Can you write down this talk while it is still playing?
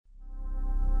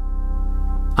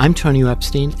I'm Tonio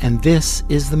Epstein, and this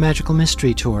is The Magical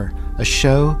Mystery Tour, a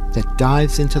show that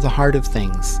dives into the heart of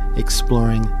things,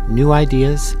 exploring new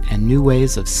ideas and new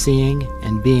ways of seeing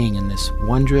and being in this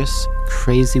wondrous,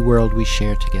 crazy world we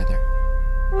share together.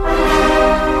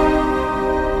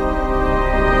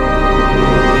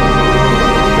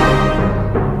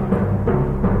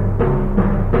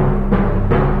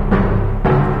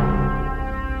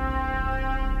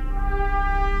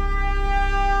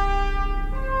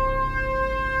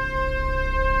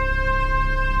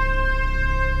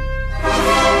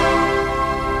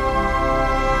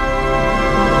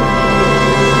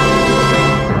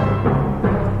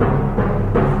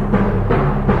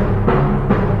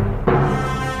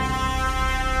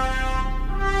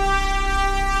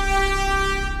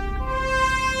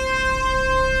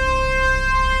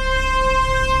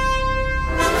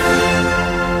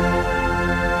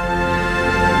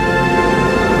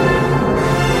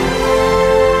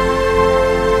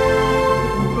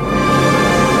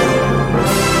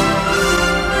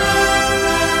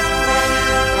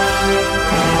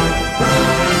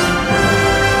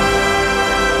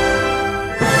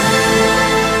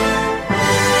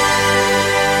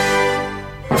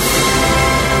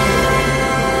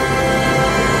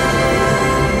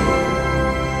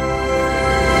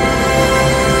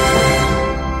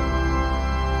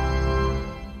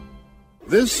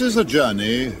 This is a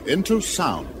journey into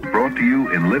sound. Brought to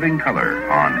you in living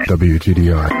color on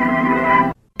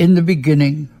WTDI. In the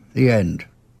beginning, the end.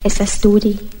 It's a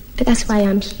story, but that's why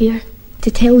I'm here,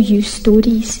 to tell you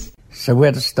stories. So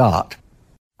where to start?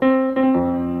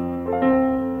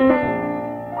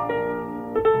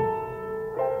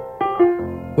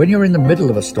 When you're in the middle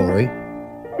of a story,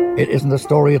 it isn't a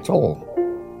story at all,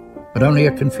 but only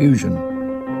a confusion,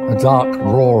 a dark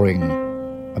roaring,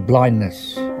 a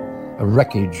blindness, a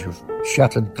wreckage of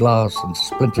shattered glass and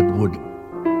splintered wood,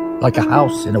 like a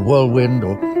house in a whirlwind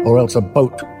or else a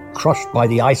boat crushed by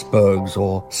the icebergs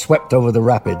or swept over the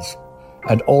rapids,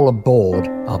 and all aboard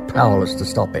are powerless to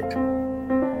stop it.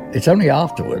 It's only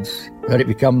afterwards that it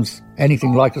becomes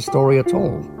anything like a story at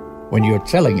all, when you're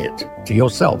telling it to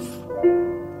yourself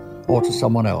or to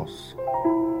someone else.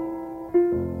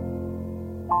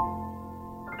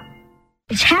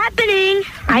 It's happening.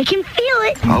 I can feel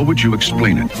it. How would you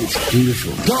explain it? It's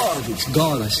beautiful. God, it's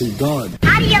God. I see God.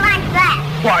 How do you like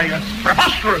that? Why, it's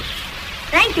preposterous.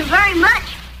 Thank you very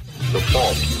much. The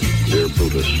fault, dear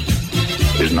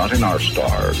Brutus, is not in our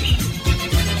stars,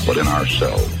 but in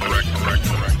ourselves. Correct.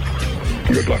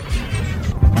 Good luck.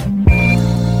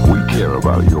 We care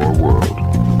about your world.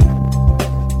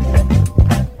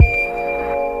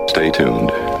 Stay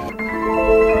tuned.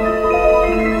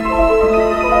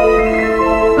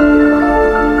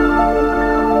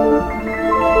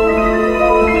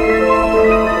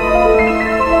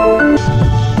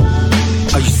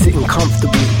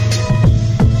 Comfortably.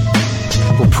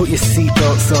 Well, put your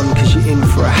seatbelts on, cause you're in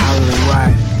for a harrowing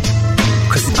ride.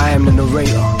 Cause I am the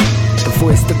narrator, the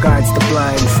voice that guides the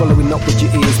blind, following not with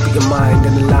your ears but your mind,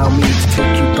 and allow me to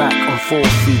take you back on forth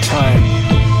through time,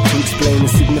 to explain the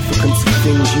significance of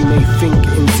things you may think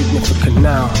insignificant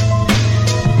now,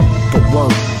 but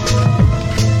won't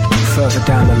further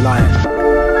down the line.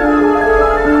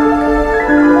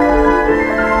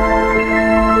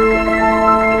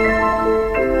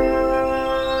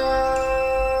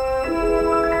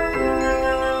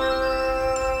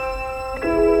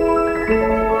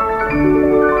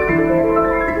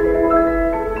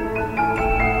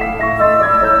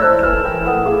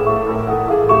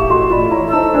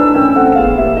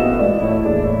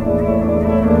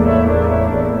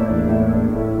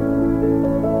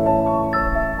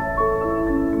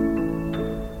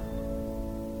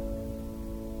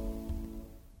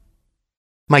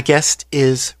 My guest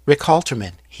is Rick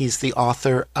Haltermann. He's the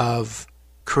author of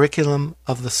Curriculum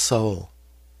of the Soul.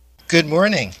 Good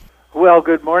morning. Well,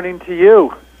 good morning to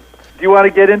you. Do you want to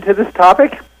get into this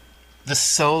topic? The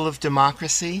soul of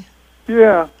democracy?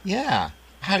 Yeah. Yeah.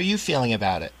 How are you feeling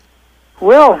about it?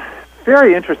 Well,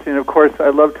 very interesting. Of course, I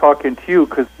love talking to you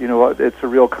because, it's a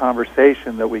real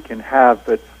conversation that we can have.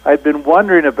 But I've been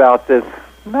wondering about this,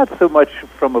 not so much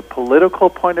from a political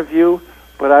point of view,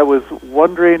 but I was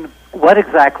wondering what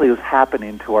exactly was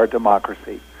happening to our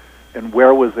democracy and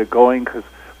where was it going? Because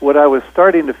what I was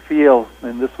starting to feel,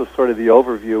 and this was sort of the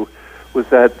overview, was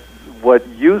that what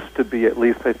used to be, at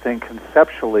least I think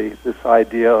conceptually, this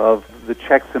idea of the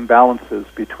checks and balances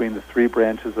between the three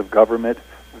branches of government,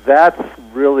 that's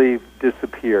really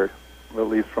disappeared, at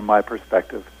least from my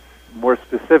perspective. More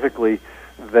specifically,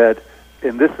 that,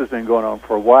 and this has been going on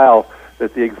for a while,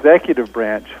 that the executive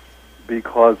branch,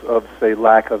 because of, say,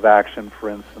 lack of action, for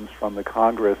instance, from the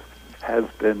Congress, has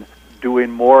been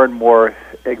doing more and more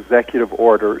executive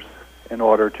orders in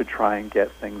order to try and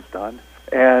get things done.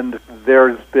 And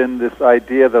there's been this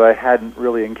idea that I hadn't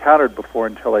really encountered before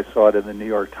until I saw it in the New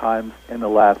York Times in the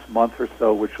last month or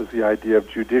so, which was the idea of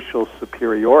judicial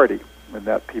superiority, and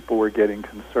that people were getting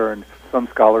concerned, some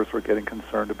scholars were getting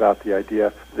concerned about the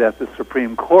idea that the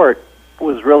Supreme Court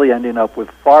was really ending up with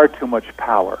far too much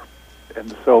power.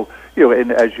 And so,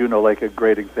 and as you know, like a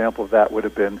great example of that would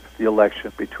have been the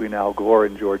election between Al Gore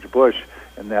and George Bush,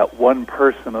 and that one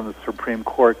person on the Supreme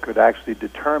Court could actually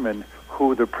determine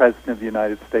who the President of the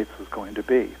United States was going to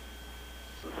be.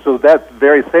 So that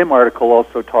very same article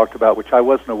also talked about, which I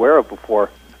wasn't aware of before,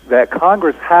 that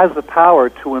Congress has the power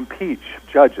to impeach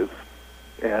judges.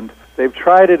 And they've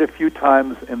tried it a few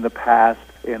times in the past,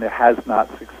 and it has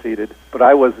not succeeded, but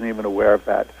I wasn't even aware of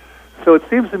that. So it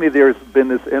seems to me there's been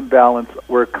this imbalance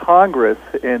where Congress,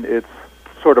 in its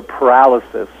sort of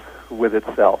paralysis with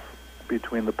itself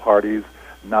between the parties,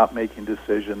 not making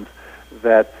decisions,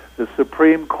 that the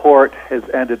Supreme Court has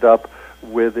ended up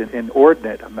with an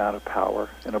inordinate amount of power,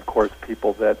 and of course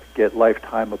people that get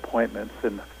lifetime appointments,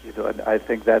 and and I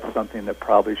think that's something that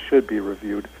probably should be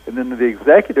reviewed. And then the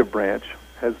executive branch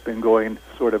has been going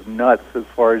sort of nuts as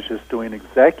far as just doing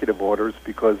executive orders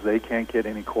because they can't get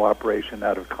any cooperation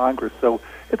out of Congress. So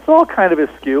it's all kind of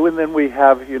askew. And then we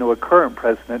have, a current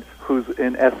president who's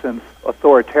in essence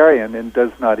authoritarian and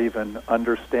does not even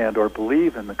understand or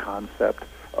believe in the concept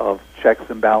of checks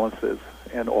and balances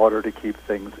in order to keep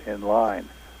things in line.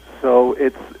 So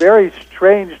it's very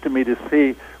strange to me to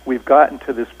see we've gotten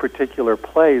to this particular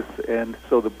place. And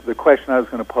so the question I was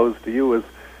going to pose to you is,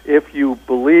 if you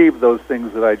believe those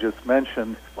things that I just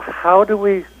mentioned, how do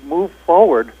we move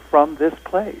forward from this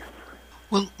place?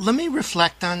 Well, let me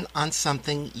reflect on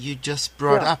something you just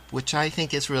brought up, which I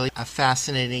think is really a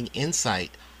fascinating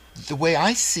insight. The way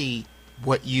I see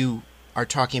what you are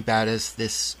talking about as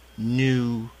this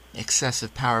new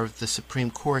excessive power of the Supreme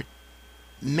Court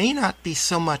may not be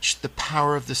so much the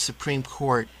power of the Supreme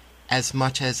Court as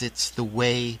much as it's the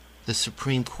way the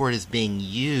Supreme Court is being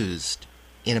used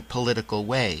in a political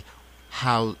way,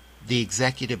 how the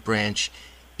executive branch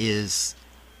is,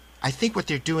 I think what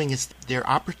they're doing is they're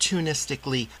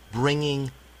opportunistically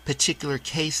bringing particular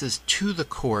cases to the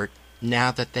court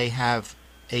now that they have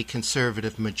a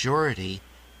conservative majority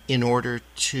in order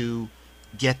to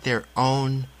get their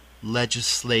own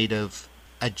legislative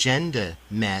agenda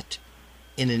met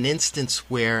in an instance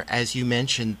where, as you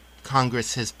mentioned,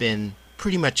 Congress has been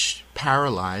pretty much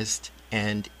paralyzed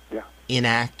and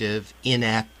inactive,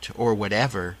 inept, or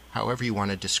whatever, however you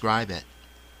want to describe it.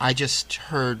 I just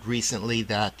heard recently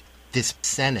that this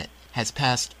Senate has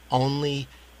passed only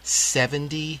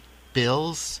 70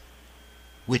 bills,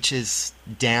 which is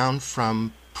down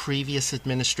from previous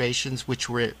administrations, which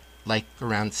were like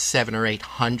around 700 or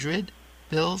 800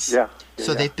 bills.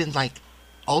 So they've been like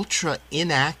ultra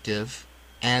inactive,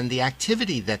 and the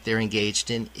activity that they're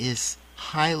engaged in is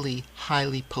highly,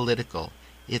 highly political.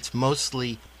 It's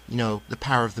mostly the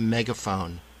power of the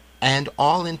megaphone, and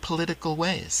all in political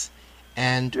ways.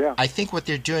 And I think what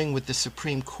they're doing with the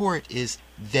Supreme Court is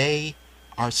they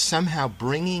are somehow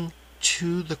bringing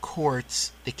to the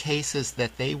courts the cases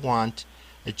that they want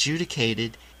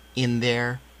adjudicated in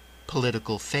their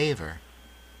political favor.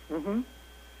 Mm-hmm.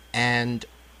 And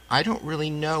I don't really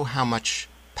know how much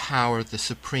power the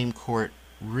Supreme Court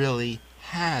really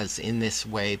has in this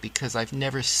way, because I've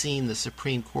never seen the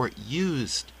Supreme Court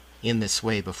used in this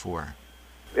way before.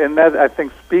 And that, I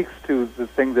think, speaks to the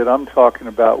thing that I'm talking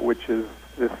about, which is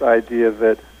this idea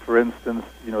that, for instance,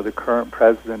 the current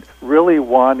president really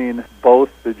wanting both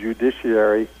the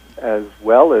judiciary as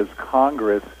well as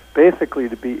Congress basically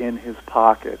to be in his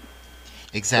pocket.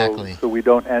 Exactly. So we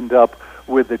don't end up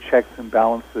with the checks and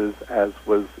balances as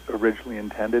was originally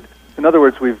intended. In other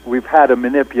words, we've had a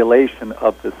manipulation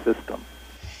of the system.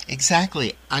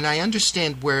 Exactly. And I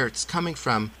understand where it's coming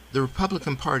from. The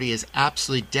Republican Party is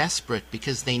absolutely desperate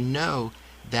because they know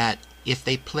that if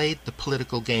they played the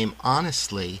political game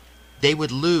honestly, they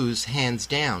would lose hands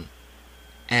down.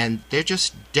 And they're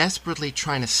just desperately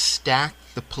trying to stack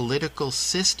the political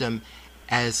system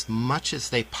as much as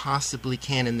they possibly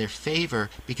can in their favor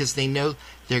because they know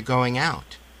they're going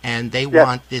out. And they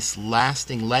want this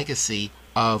lasting legacy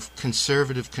of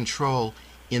conservative control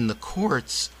in the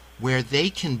courts where they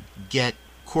can get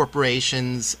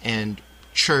corporations and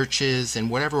churches and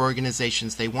whatever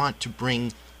organizations they want to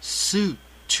bring suit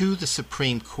to the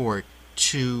Supreme Court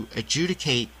to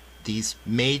adjudicate these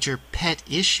major pet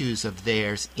issues of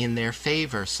theirs in their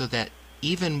favor, so that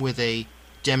even with a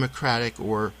Democratic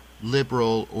or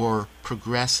liberal or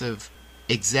progressive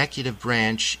executive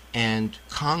branch and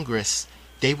Congress,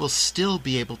 they will still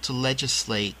be able to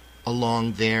legislate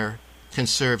along their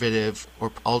conservative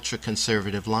or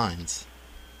ultra-conservative lines.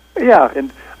 Yeah,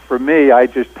 and for me, I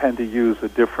just tend to use a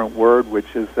different word,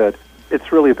 which is that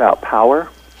it's really about power.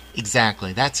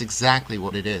 Exactly. That's exactly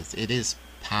what it is. It is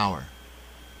power.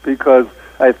 Because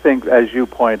I think, as you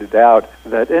pointed out,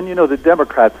 that, and the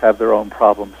Democrats have their own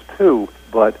problems too,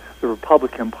 but the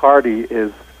Republican Party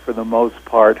is, for the most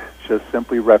part, just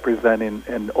simply representing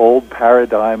an old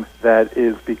paradigm that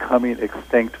is becoming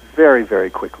extinct very, very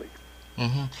quickly.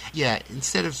 Mm-hmm. Yeah,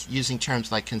 instead of using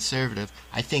terms like conservative,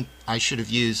 I think I should have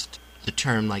used the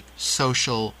term like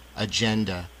social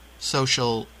agenda,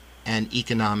 social and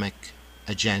economic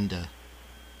agenda.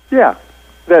 Yeah,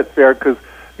 that's fair, because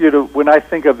when I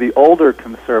think of the older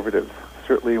conservatives,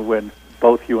 certainly when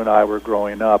both you and I were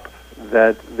growing up,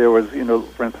 that there was,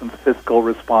 for instance, fiscal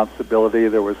responsibility,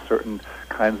 there was certain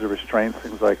kinds of restraints,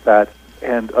 things like that.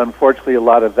 And unfortunately, a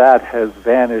lot of that has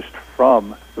vanished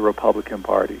from the Republican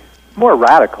Party. More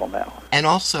radical now. And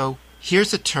also,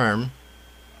 here's a term,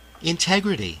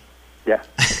 integrity. Yeah,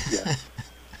 yeah.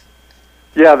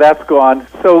 Yeah, that's gone.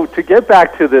 So to get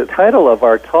back to the title of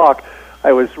our talk,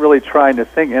 I was really trying to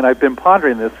think, and I've been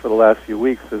pondering this for the last few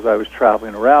weeks as I was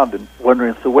traveling around and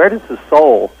wondering, so where does the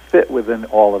soul fit within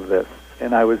all of this?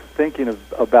 And I was thinking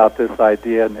about this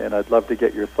idea, and I'd love to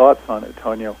get your thoughts on it,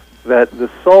 Tonio, that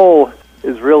the soul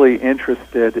is really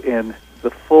interested in the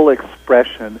full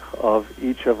expression of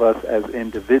each of us as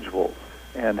individuals,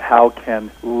 and how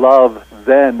can love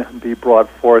then be brought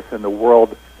forth in the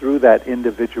world through that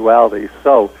individuality.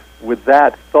 So with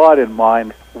that thought in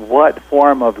mind, what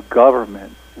form of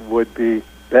government would be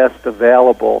best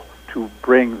available to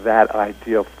bring that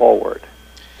idea forward?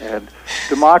 And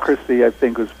democracy, I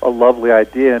think, is a lovely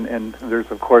idea, and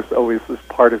there's, of course, always this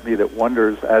part of me that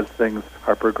wonders, as things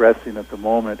are progressing at the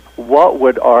moment, what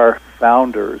would our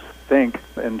founders think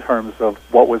in terms of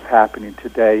what was happening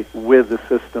today with the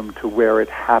system to where it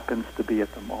happens to be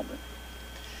at the moment?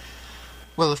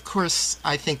 Well, of course,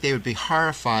 I think they would be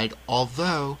horrified,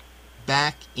 although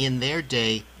back in their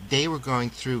day, they were going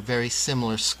through very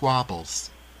similar squabbles,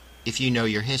 if you know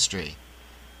your history.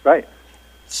 Right.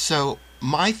 So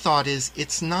my thought is,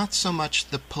 it's not so much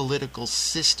the political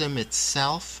system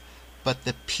itself, but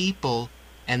the people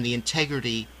and the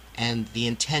integrity and the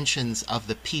intentions of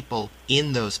the people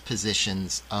in those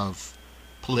positions of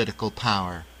political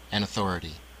power and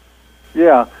authority.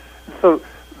 Yeah. So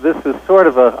this is sort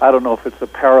of I don't know if it's a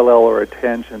parallel or a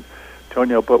tangent,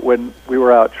 Tonio, but when we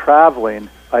were out traveling,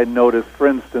 I noticed, for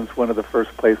instance, one of the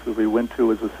first places we went to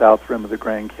was the south rim of the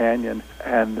Grand Canyon,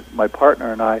 and my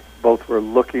partner and I both were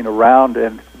looking around,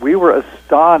 and we were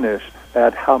astonished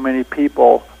at how many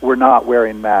people were not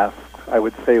wearing masks. I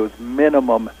would say it was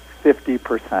minimum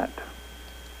 50%.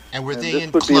 And were they this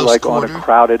in would close be like quarter? on a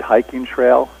crowded hiking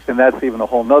trail, and that's even a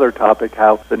whole other topic,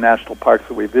 how the national parks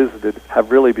that we visited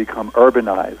have really become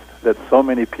urbanized, that so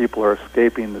many people are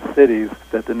escaping the cities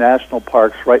that the national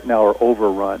parks right now are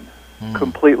overrun,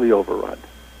 completely overrun.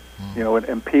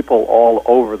 And people all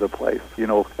over the place,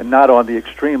 and not on the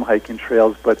extreme hiking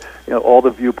trails, but, all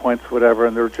the viewpoints, whatever,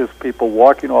 and there were just people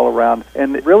walking all around.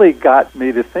 And it really got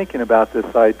me to thinking about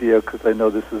this idea, because I know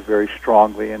this is very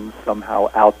strongly and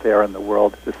somehow out there in the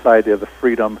world, this idea of the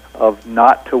freedom of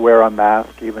not to wear a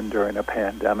mask even during a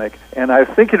pandemic. And I was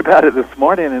thinking about it this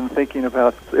morning and thinking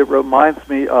about, it reminds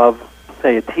me of,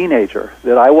 say, a teenager,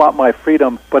 that I want my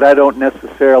freedom, but I don't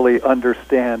necessarily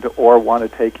understand or want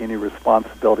to take any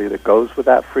responsibility that goes with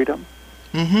that freedom.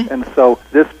 Mm-hmm. And so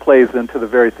this plays into the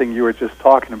very thing you were just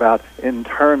talking about in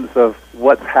terms of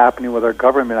what's happening with our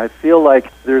government. I feel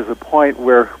like there's a point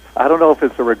where, I don't know if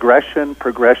it's a regression,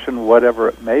 progression, whatever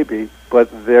it may be, but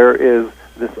there is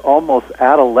this almost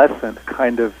adolescent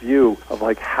kind of view of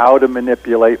like how to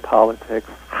manipulate politics,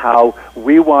 how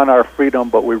we want our freedom,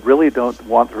 but we really don't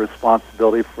want the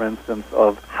responsibility, for instance,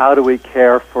 of how do we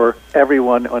care for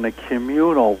everyone in a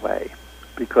communal way,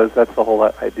 because that's the whole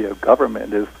idea of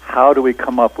government, is how do we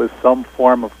come up with some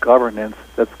form of governance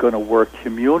that's going to work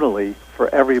communally for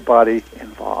everybody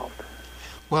involved.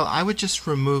 Well, I would just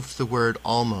remove the word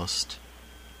almost.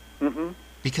 Mm-hmm.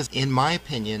 Because in my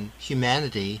opinion,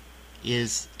 humanity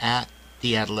is at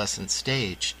the adolescent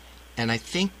stage. And I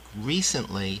think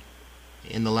recently,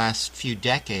 in the last few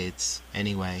decades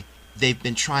anyway, they've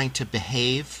been trying to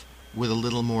behave with a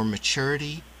little more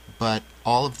maturity, but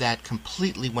all of that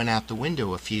completely went out the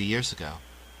window a few years ago.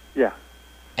 Yeah.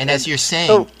 And as you're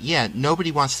saying,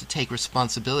 nobody wants to take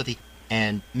responsibility,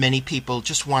 and many people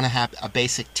just want to have a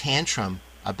basic tantrum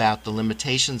about the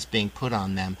limitations being put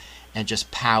on them and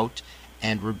just pout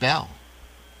and rebel.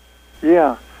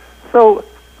 Yeah. So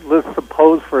let's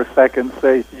suppose for a second,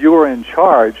 say you were in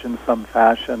charge in some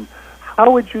fashion,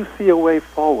 how would you see a way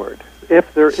forward,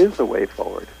 if there is a way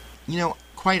forward?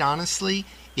 Quite honestly,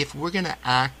 if we're going to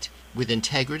act with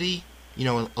integrity,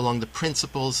 along the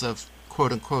principles of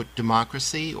quote-unquote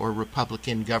democracy or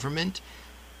Republican government,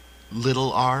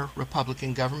 little r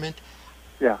Republican government,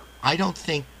 yeah, I don't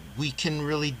think we can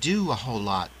really do a whole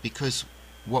lot, because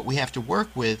what we have to work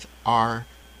with are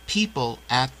people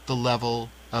at the level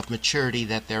of maturity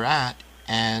that they're at.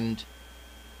 And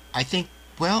I think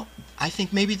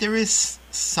maybe there is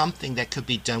something that could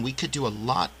be done. We could do a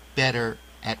lot better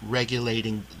at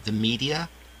regulating the media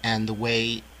and the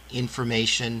way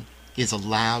information is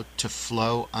allowed to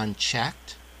flow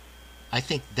unchecked. I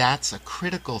think that's a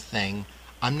critical thing.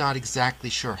 I'm not exactly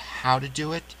sure how to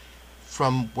do it.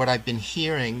 From what I've been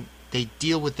hearing, they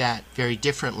deal with that very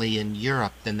differently in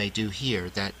Europe than they do here.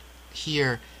 That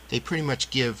here, they pretty much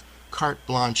give carte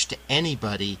blanche to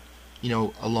anybody,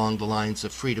 along the lines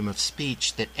of freedom of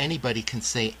speech, that anybody can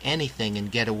say anything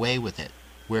and get away with it.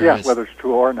 Whereas, whether it's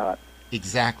true or not.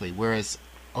 Exactly. Whereas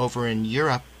over in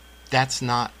Europe, that's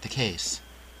not the case,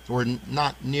 or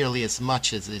not nearly as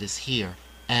much as it is here.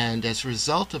 And as a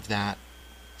result of that,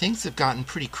 things have gotten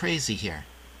pretty crazy here.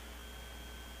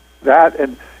 That,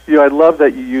 and I love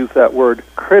that you use that word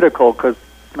critical, because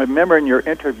I remember in your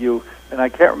interview, and I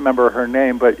can't remember her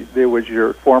name, but there was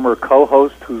your former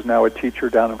co-host who's now a teacher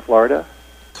down in Florida.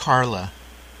 Carla.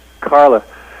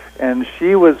 And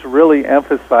she was really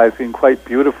emphasizing quite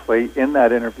beautifully in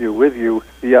that interview with you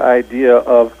the idea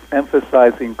of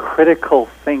emphasizing critical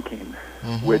thinking,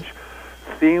 which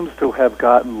seems to have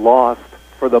gotten lost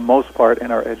for the most part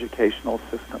in our educational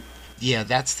system. Yeah,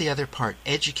 that's the other part.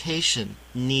 Education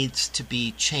needs to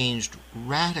be changed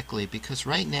radically, because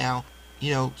right now,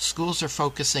 schools are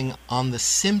focusing on the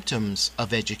symptoms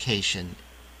of education,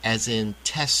 as in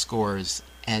test scores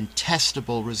and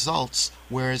testable results,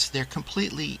 whereas they're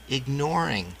completely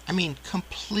ignoring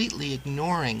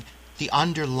the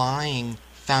underlying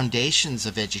foundations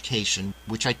of education,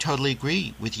 which I totally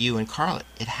agree with you and Carla.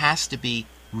 It has to be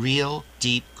real,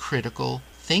 deep, critical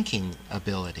thinking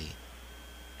ability.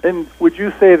 And would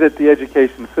you say that the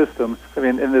education system,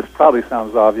 and this probably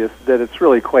sounds obvious, that it's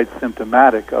really quite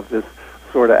symptomatic of this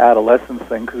sort of adolescence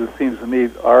thing, because it seems to me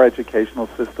our educational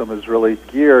system is really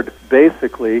geared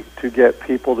basically to get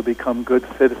people to become good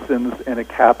citizens in a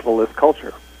capitalist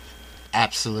culture.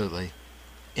 Absolutely.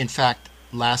 In fact,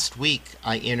 last week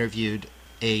I interviewed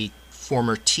a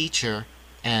former teacher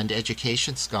and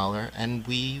education scholar, and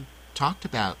we talked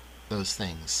about those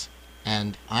things.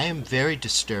 And I am very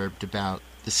disturbed about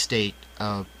the state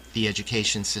of the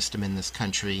education system in this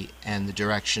country and the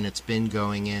direction it's been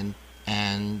going in,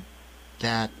 and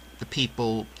that the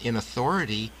people in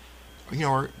authority,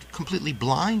 are completely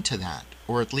blind to that,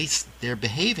 or at least they're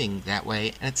behaving that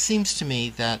way. And it seems to me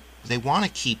that they want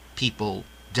to keep people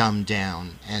dumbed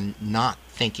down and not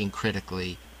thinking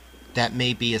critically. That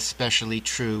may be especially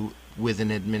true with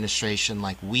an administration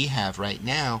like we have right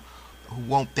now, who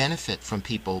won't benefit from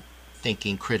people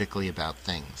thinking critically about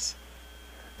things.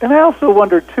 And I also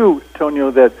wonder, too,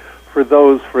 Tonio, that for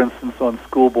those, for instance, on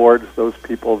school boards, those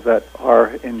people that are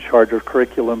in charge of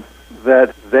curriculums,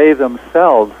 that they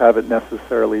themselves haven't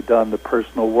necessarily done the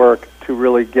personal work to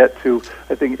really get to,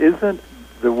 I think, isn't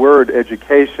the word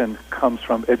education comes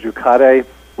from educare,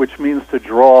 which means to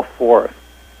draw forth,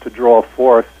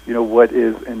 what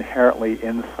is inherently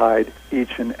inside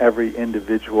each and every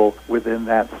individual within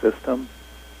that system,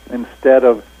 instead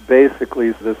of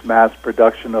basically this mass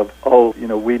production of,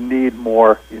 we need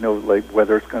more, like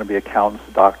whether it's going to be accountants,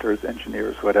 doctors,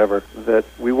 engineers, whatever, that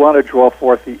we want to draw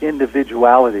forth the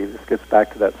individuality. This gets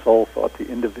back to that soul thought, the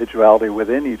individuality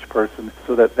within each person,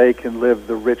 so that they can live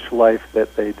the rich life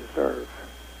that they deserve.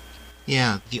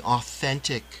 Yeah, the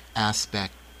authentic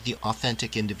aspect, the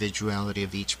authentic individuality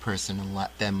of each person, and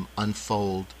let them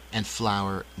unfold and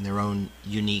flower in their own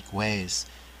unique ways.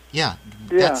 Yeah,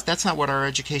 that's not what our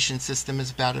education system is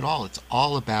about at all. It's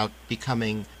all about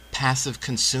becoming passive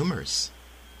consumers.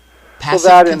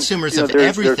 Consumers of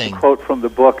everything. There's a quote from the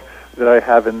book that I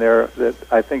have in there that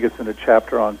I think it's in a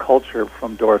chapter on culture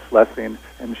from Doris Lessing,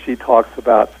 and she talks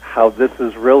about how this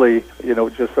is really,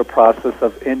 just a process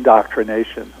of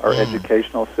indoctrination, our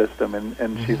educational system,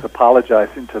 and she's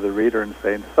apologizing to the reader and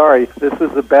saying, sorry, this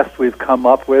is the best we've come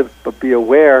up with, but be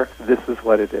aware this is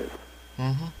what it is.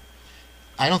 Mm-hmm.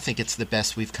 I don't think it's the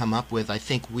best we've come up with. I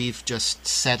think we've just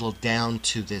settled down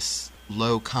to this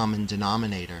low common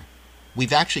denominator.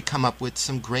 We've actually come up with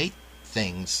some great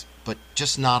things, but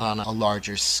just not on a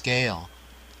larger scale.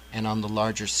 And on the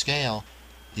larger scale,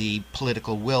 the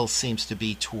political will seems to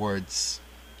be towards,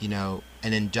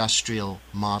 an industrial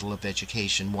model of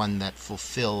education, one that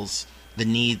fulfills the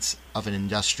needs of an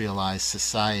industrialized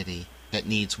society that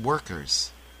needs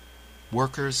workers.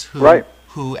 Workers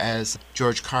who, as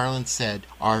George Carlin said,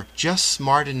 are just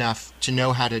smart enough to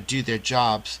know how to do their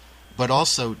jobs, but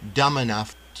also dumb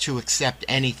enough to accept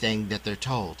anything that they're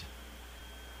told.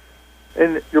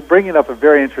 And you're bringing up a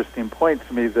very interesting point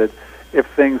to me, that if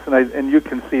things, and you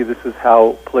can see this is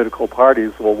how political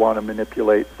parties will want to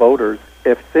manipulate voters,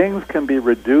 if things can be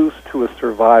reduced to a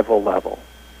survival level,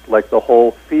 like the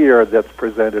whole fear that's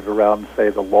presented around, say,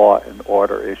 the law and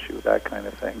order issue, that kind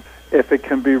of thing, if it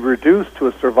can be reduced to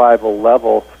a survival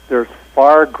level, there's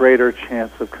far greater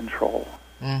chance of control.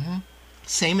 Mm-hmm.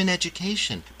 Same in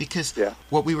education, because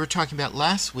what we were talking about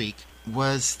last week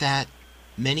was that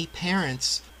many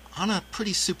parents, on a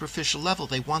pretty superficial level,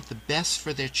 they want the best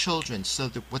for their children. So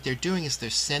what they're doing is they're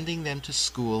sending them to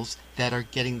schools that are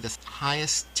getting the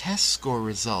highest test score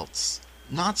results,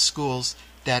 not schools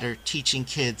that are teaching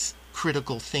kids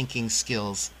critical thinking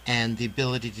skills and the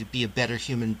ability to be a better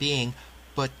human being,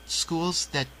 but schools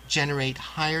that generate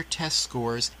higher test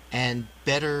scores and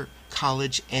better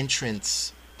college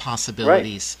entrance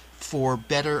possibilities for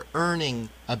better earning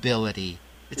ability.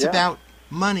 It's about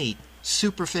money,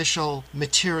 superficial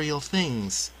material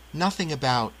things, nothing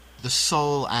about the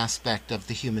soul aspect of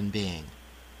the human being.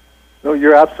 No,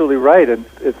 you're absolutely right, and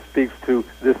it speaks to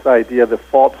this idea, the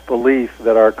false belief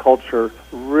that our culture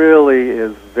really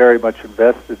is very much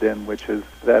invested in, which is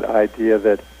that idea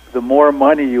that the more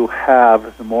money you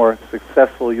have, the more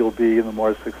successful you'll be, and the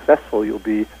more successful you'll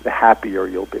be, the happier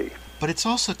you'll be. But it's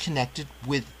also connected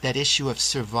with that issue of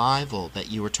survival that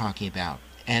you were talking about,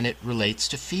 and it relates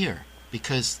to fear,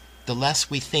 because the less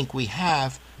we think we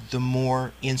have, the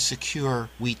more insecure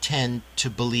we tend to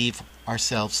believe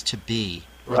ourselves to be.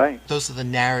 Right. Those are the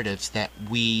narratives that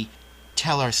we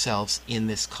tell ourselves in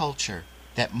this culture,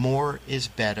 that more is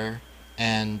better,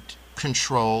 and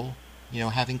control,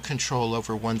 having control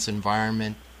over one's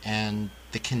environment and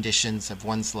the conditions of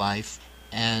one's life,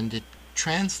 and it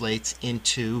translates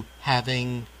into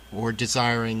having or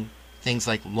desiring things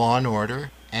like law and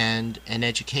order and an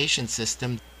education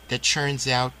system that churns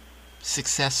out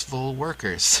successful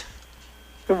workers.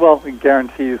 Well, it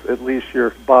guarantees at least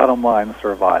your bottom line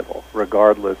survival,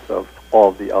 regardless of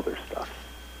all the other stuff.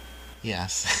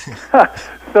 Yes.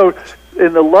 So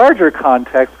in the larger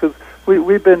context, because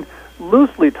we've been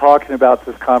loosely talking about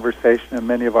this conversation in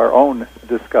many of our own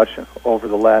discussion over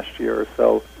the last year or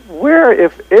so, where,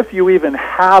 if you even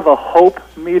have a hope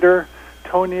meter,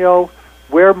 Tonio,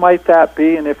 where might that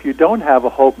be? And if you don't have a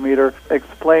hope meter,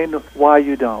 explain why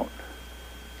you don't.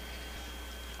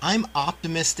 I'm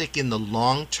optimistic in the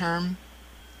long term.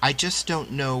 I just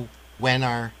don't know when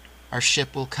our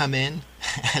ship will come in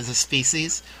as a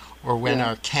species, or when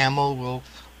our camel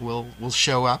will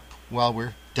show up while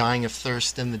we're dying of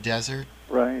thirst in the desert,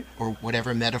 right? Or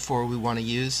whatever metaphor we want to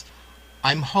use.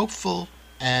 I'm hopeful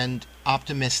and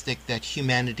optimistic that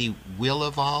humanity will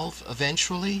evolve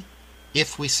eventually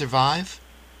if we survive.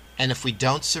 And if we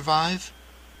don't survive,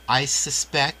 I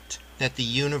suspect that the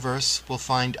universe will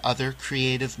find other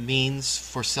creative means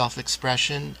for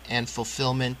self-expression and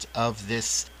fulfillment of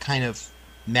this kind of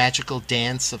magical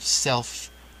dance of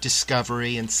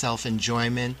self-discovery and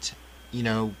self-enjoyment,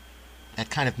 that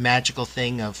kind of magical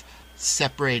thing of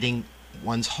separating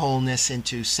one's wholeness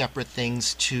into separate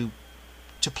things to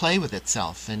play with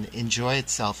itself and enjoy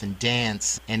itself and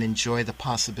dance and enjoy the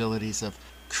possibilities of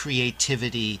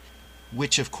creativity,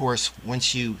 which, of course,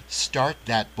 once you start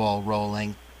that ball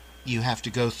rolling, you have to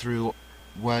go through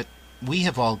what we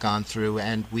have all gone through,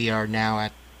 and we are now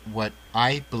at what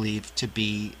I believe to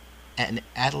be an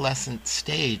adolescent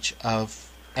stage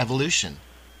of evolution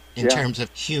in terms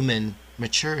of human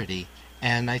maturity.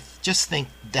 And I just think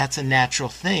that's a natural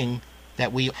thing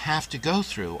that we have to go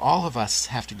through. All of us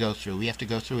have to go through. We have to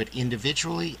go through it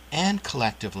individually and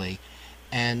collectively.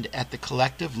 And at the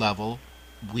collective level,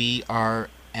 we are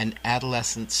an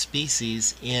adolescent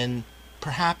species in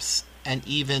perhaps an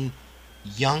even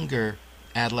younger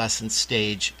adolescent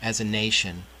stage as a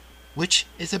nation, which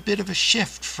is a bit of a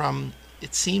shift from,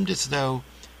 it seemed as though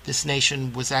this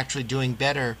nation was actually doing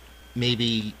better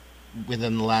maybe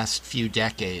within the last few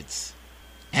decades.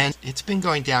 And it's been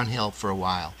going downhill for a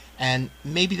while. And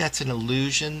maybe that's an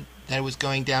illusion that it was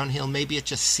going downhill. Maybe it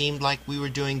just seemed like we were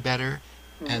doing better,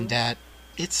 and that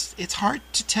it's hard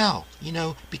to tell,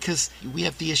 because we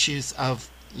have the issues of,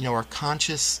 our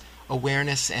conscious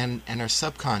awareness and our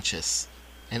subconscious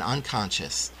and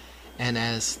unconscious. And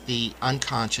as the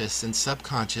unconscious and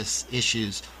subconscious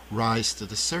issues rise to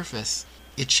the surface,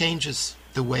 it changes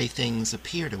the way things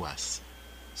appear to us.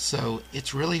 So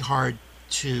it's really hard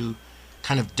to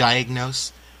kind of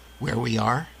diagnose where we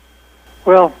are?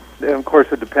 Well, of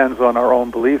course, it depends on our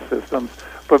own belief systems.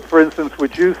 But for instance,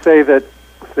 would you say that,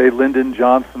 say, Lyndon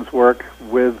Johnson's work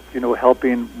with,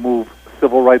 helping move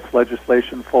civil rights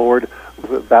legislation forward,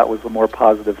 that was a more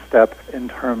positive step in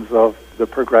terms of the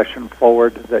progression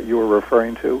forward that you were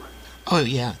referring to? Oh,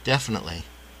 yeah, definitely.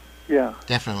 Yeah.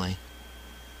 Definitely.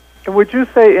 And would you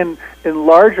say in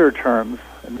larger terms,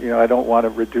 and I don't want to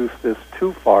reduce this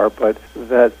too far, but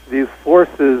that these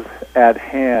forces at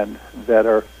hand that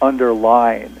are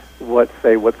underlying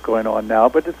what's going on now,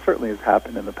 but it certainly has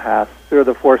happened in the past. There are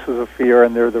the forces of fear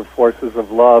and there are the forces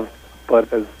of love,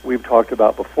 but as we've talked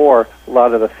about before, a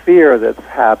lot of the fear that's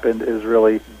happened is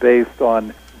really based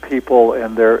on people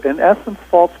and their, in essence,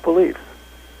 false beliefs.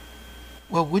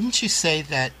 Well, wouldn't you say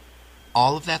that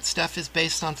all of that stuff is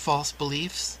based on false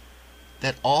beliefs?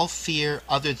 That all fear,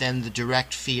 other than the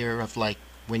direct fear of, like,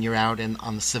 when you're out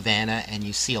on the savannah and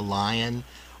you see a lion,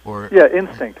 or... Yeah,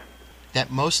 instinct. That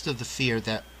most of the fear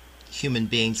that human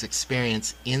beings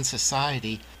experience in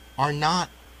society are not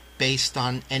based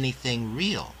on anything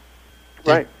real.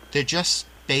 Right. They're just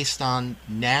based on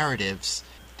narratives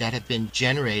that have been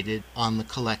generated on the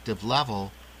collective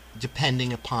level,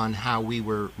 depending upon how we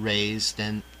were raised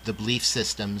and the belief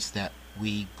systems that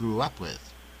we grew up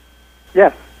with.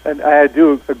 Yes, and I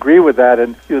do agree with that.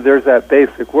 And there's that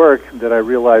basic work that I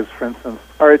realized, for instance,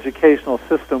 our educational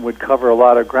system would cover a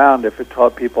lot of ground if it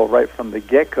taught people right from the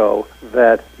get-go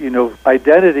that,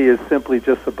 identity is simply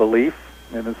just a belief,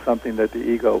 and it's something that the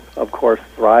ego, of course,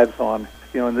 thrives on.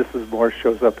 And this is more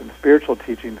shows up in spiritual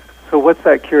teachings. So what's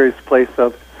that curious place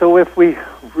of, so if we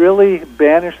really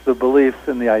banish the beliefs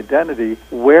and the identity,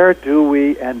 where do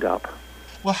we end up?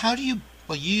 Well, you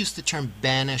use the term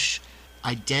banish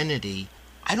identity.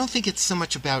 I don't think it's so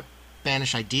much about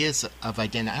banish ideas of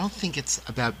identity. I don't think it's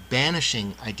about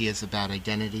banishing ideas about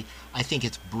identity. I think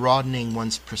it's broadening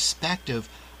one's perspective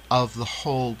of the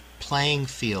whole playing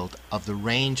field of the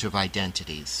range of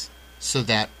identities so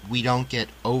that we don't get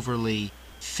overly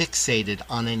fixated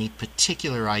on any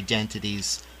particular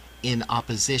identities in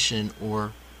opposition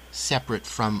or separate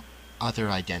from other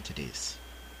identities.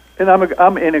 And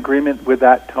I'm in agreement with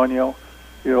that, Tonio.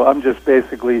 I'm just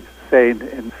basically saying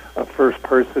in a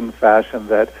first-person fashion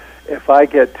that if I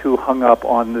get too hung up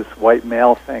on this white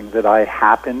male thing that I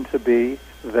happen to be,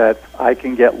 that I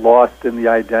can get lost in the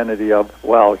identity of,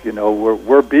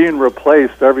 we're being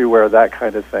replaced everywhere, that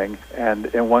kind of thing, and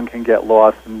one can get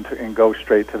lost and go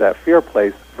straight to that fear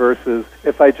place, versus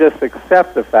if I just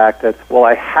accept the fact that,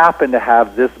 I happen to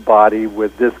have this body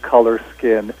with this color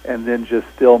skin, and then just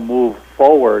still move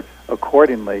forward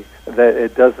accordingly, that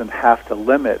it doesn't have to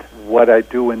limit what I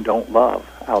do and don't love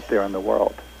out there in the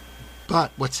world.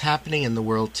 But what's happening in the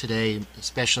world today,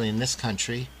 especially in this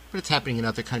country, but it's happening in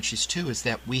other countries too, is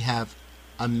that we have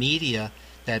a media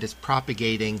that is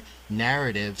propagating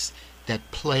narratives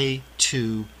that play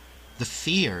to the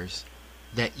fears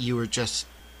that you were just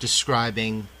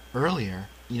describing earlier.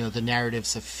 The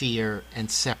narratives of fear and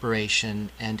separation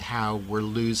and how we're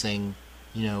losing,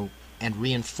 and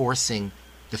reinforcing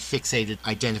the fixated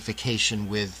identification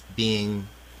with being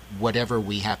whatever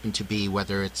we happen to be,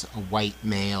 whether it's a white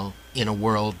male in a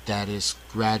world that is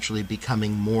gradually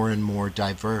becoming more and more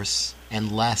diverse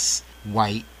and less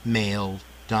white male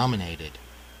dominated.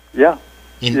 Yeah.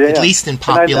 At least in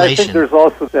population. And I think there's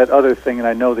also that other thing, and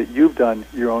I know that you've done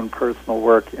your own personal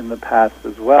work in the past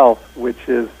as well, which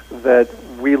is that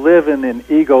we live in an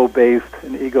ego-based,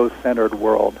 an ego-centered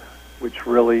world, which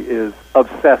really is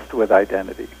obsessed with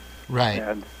identity. Right.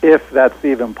 And if that's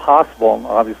even possible,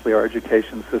 obviously our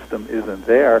education system isn't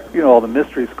there. All the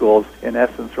mystery schools, in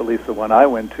essence, or at least the one I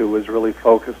went to, was really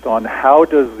focused on how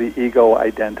does the ego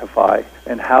identify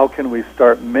and how can we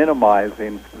start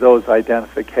minimizing those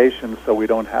identifications so we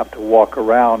don't have to walk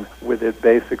around with it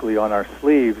basically on our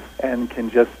sleeves and can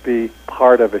just be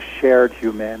part of a shared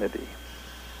humanity.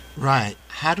 Right.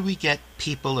 How do we get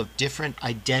people of different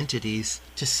identities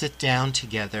to sit down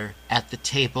together at the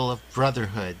table of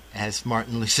brotherhood, as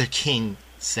Martin Luther King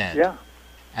said,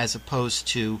 as opposed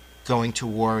to going to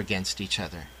war against each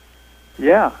other?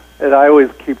 Yeah, and I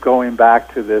always keep going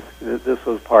back to this. This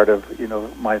was part of,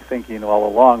 my thinking all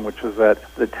along, which was that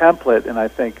the template, and I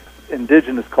think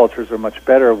indigenous cultures are much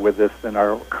better with this than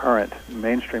our current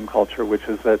mainstream culture, which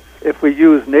is that if we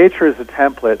use nature as a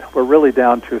template, we're really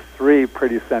down to three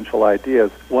pretty essential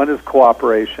ideas. One is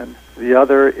cooperation, the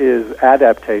other is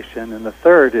adaptation, and the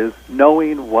third is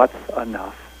knowing what's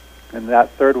enough. And that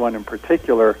third one in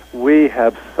particular, we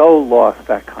have so lost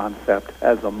that concept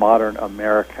as a modern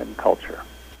American culture.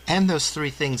 And those three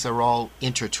things are all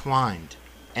intertwined.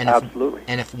 And Absolutely.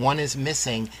 And if one is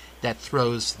missing, that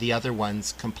throws the other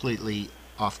ones completely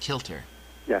off kilter.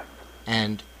 Yes.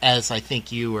 And as I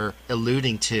think you were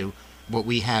alluding to, what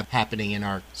we have happening in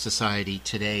our society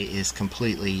today is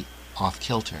completely off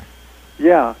kilter.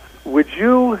 Yeah. Would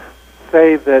you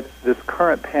say that this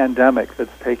current pandemic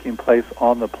that's taking place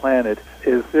on the planet,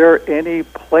 is there any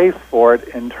place for it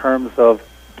in terms of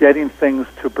getting things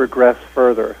to progress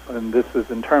further? And this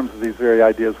is in terms of these very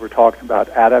ideas we're talking about,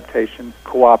 adaptation,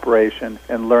 cooperation,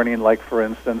 and learning, like, for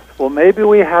instance, well, maybe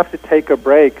we have to take a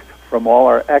break from all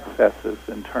our excesses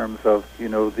in terms of,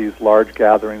 these large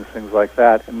gatherings, things like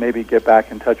that, and maybe get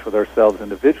back in touch with ourselves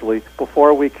individually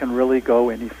before we can really go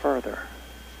any further.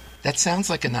 That sounds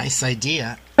like a nice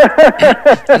idea.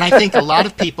 And I think a lot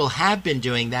of people have been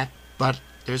doing that, but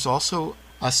there's also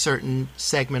a certain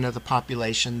segment of the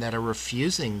population that are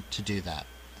refusing to do that,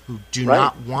 who do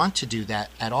not want to do that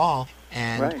at all,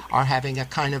 and are having a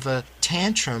kind of a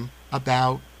tantrum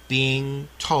about being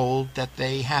told that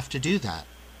they have to do that.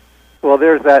 Well,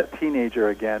 there's that teenager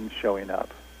again showing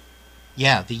up.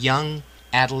 Yeah, the young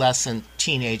adolescent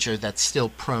teenager that's still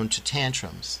prone to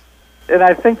tantrums. And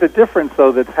I think the difference,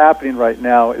 though, that's happening right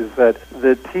now is that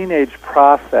the teenage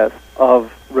process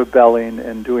of rebelling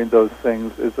and doing those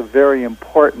things is a very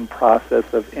important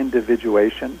process of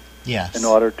individuation. Yes. In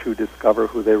order to discover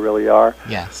who they really are.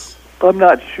 Yes. I'm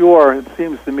not sure. It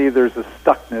seems to me there's a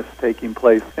stuckness taking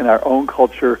place in our own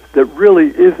culture that really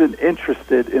isn't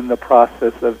interested in the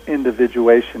process of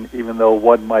individuation, even though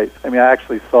one might. I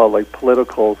actually saw, like,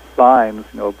 political signs,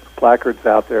 placards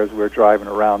out there as we were driving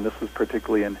around. This was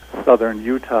particularly in southern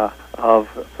Utah,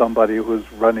 of somebody who was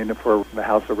running for the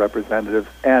House of Representatives.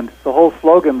 And the whole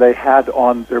slogan they had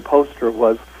on their poster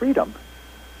was freedom.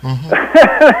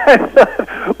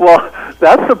 Mm-hmm. Well,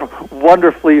 that's a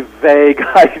wonderfully vague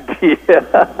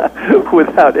idea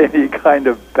without any kind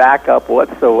of backup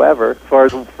whatsoever. As far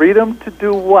as freedom to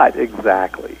do what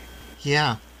exactly?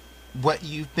 Yeah. What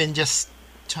you've been just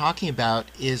talking about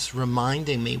is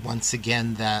reminding me once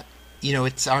again that,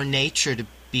 it's our nature to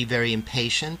be very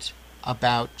impatient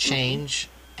about change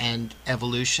and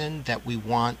evolution, that we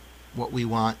want what we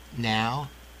want now,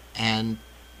 and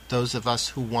those of us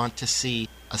who want to see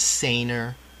a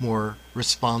saner, more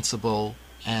responsible,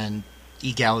 and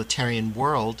egalitarian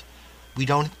world, we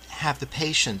don't have the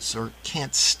patience or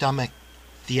can't stomach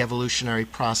the evolutionary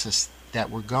process that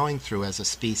we're going through as a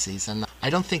species. And I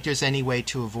don't think there's any way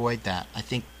to avoid that. I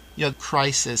think,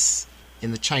 crisis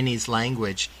in the Chinese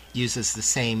language uses the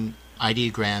same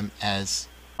ideogram as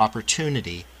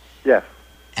opportunity. Yes.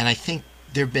 And I think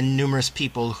there have been numerous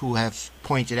people who have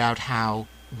pointed out how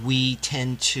we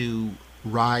tend to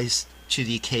rise to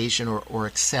the occasion or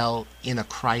excel in a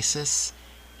crisis.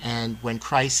 And when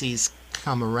crises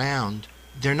come around,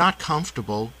 they're not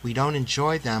comfortable, we don't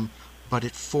enjoy them, but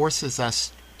it forces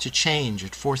us to change.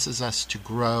 It forces us to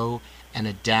grow and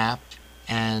adapt,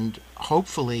 and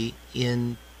hopefully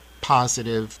in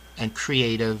positive and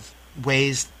creative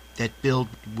ways that build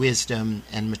wisdom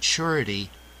and maturity.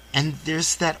 And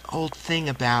there's that old thing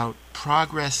about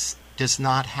progress does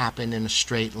not happen in a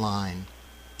straight line.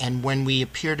 And when we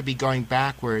appear to be going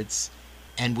backwards,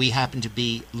 and we happen to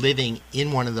be living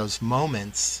in one of those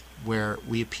moments where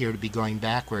we appear to be going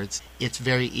backwards, it's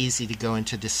very easy to go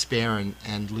into despair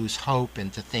and lose hope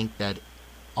and to think that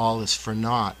all is for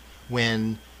naught.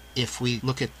 When if we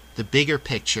look at the bigger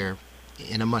picture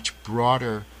in a much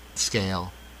broader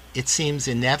scale, it seems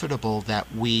inevitable that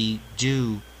we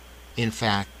do, in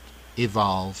fact,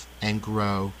 evolve and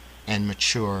grow and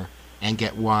mature and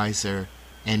get wiser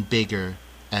and bigger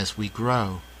as we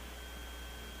grow.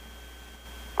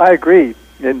 I agree.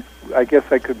 And I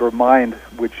guess I could remind,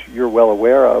 which you're well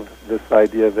aware of, this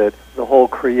idea that the whole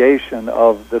creation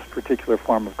of this particular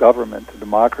form of government,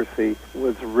 democracy,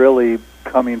 was really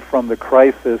coming from the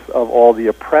crisis of all the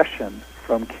oppression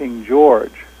from King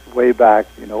George way back,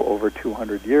 over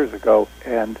 200 years ago.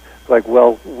 And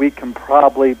we can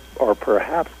probably or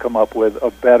perhaps come up with a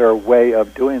better way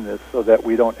of doing this so that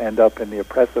we don't end up in the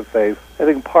oppressive phase. I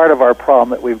think part of our problem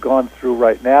that we've gone through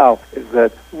right now is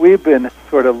that we've been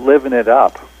sort of living it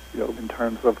up, in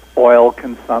terms of oil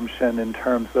consumption, in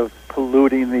terms of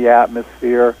polluting the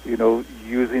atmosphere,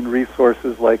 using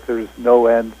resources like there's no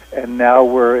end, and now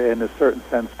we're in a certain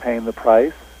sense paying the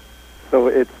price. So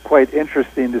it's quite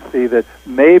interesting to see that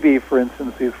maybe, for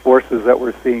instance, these forces that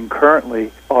we're seeing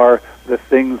currently are the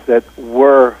things that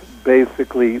were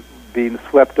basically being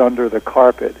swept under the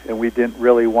carpet, and we didn't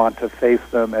really want to face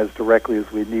them as directly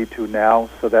as we need to now.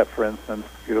 So that, for instance,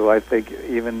 I think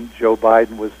even Joe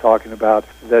Biden was talking about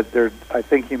that I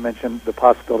think he mentioned the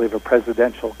possibility of a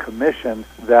presidential commission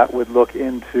that would look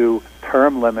into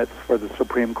term limits for the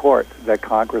Supreme Court, that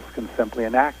Congress can simply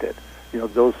enact it.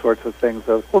 Those sorts of things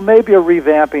of, well, maybe a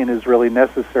revamping is really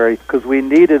necessary because we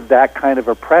needed that kind of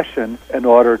oppression in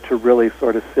order to really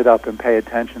sort of sit up and pay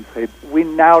attention, say, we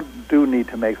now do need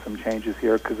to make some changes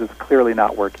here because it's clearly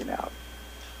not working out.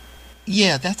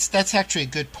 Yeah, that's actually a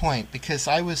good point, because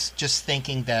I was just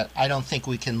thinking that I don't think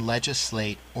we can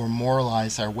legislate or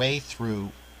moralize our way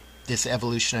through this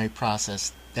evolutionary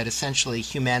process, that essentially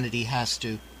humanity has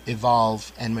to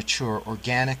evolve and mature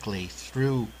organically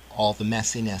through all the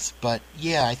messiness. But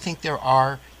yeah, I think there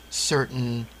are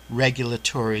certain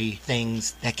regulatory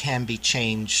things that can be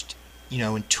changed,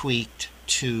 and tweaked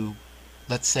to,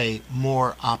 let's say,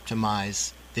 more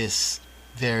optimize this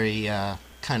very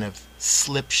kind of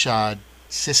slipshod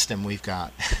system we've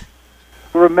got.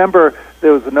 Remember,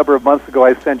 there was a number of months ago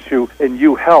I sent you, and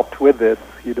you helped with this,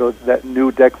 that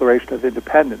new Declaration of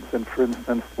Independence. And for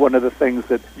instance, one of the things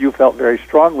that you felt very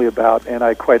strongly about, and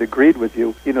I quite agreed with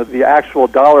you, the actual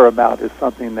dollar amount is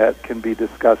something that can be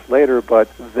discussed later, but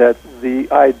that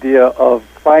the idea of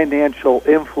financial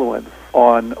influence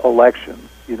on elections,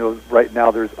 right now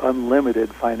there's unlimited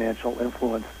financial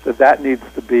influence, that needs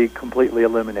to be completely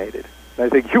eliminated. I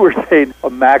think you were saying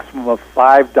a maximum of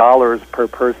 $5 per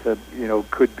person,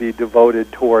 could be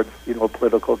devoted towards, a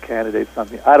political candidate,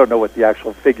 something. I don't know what the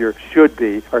actual figure should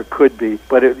be or could be,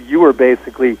 but you were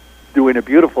basically doing a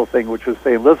beautiful thing, which was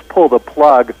saying, let's pull the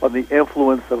plug on the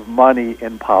influence of money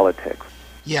in politics.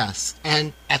 Yes,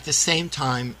 and at the same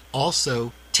time,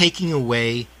 also taking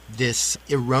away this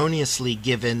erroneously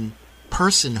given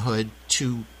personhood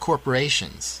to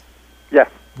corporations. Yes.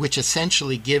 Which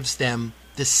essentially gives them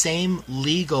the same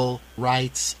legal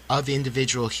rights of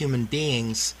individual human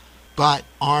beings, but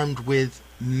armed with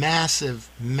massive,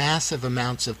 massive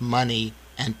amounts of money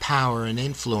and power and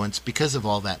influence because of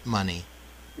all that money.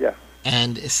 Yeah.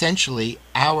 And essentially,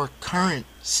 our current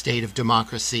state of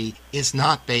democracy is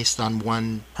not based on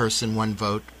one person, one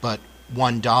vote, but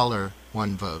 $1,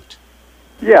 one vote.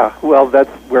 Yeah, well, that's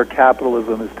where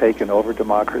capitalism has taken over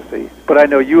democracy. But I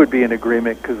know you would be in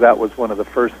agreement, because that was one of the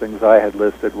first things I had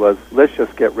listed was, let's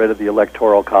just get rid of the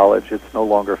Electoral College. It's no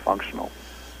longer functional.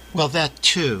 Well, that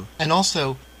too. And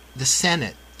also, the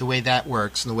Senate, the way that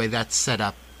works and the way that's set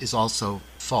up is also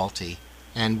faulty,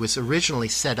 and was originally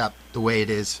set up the way it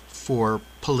is for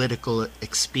political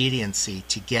expediency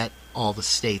to get all the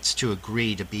states to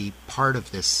agree to be part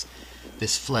of this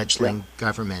fledgling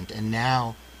government. And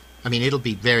now, it'll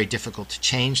be very difficult to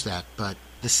change that, but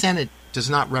the Senate does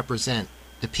not represent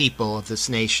the people of this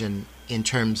nation in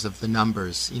terms of the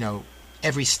numbers.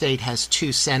 Every state has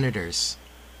 2 senators,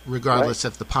 regardless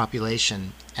of the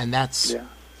population, and that's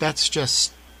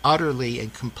just utterly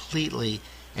and completely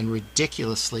and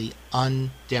ridiculously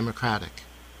undemocratic.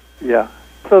 Yeah.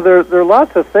 So there are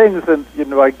lots of things, and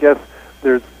I guess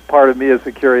there's part of me is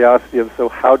a curiosity of, so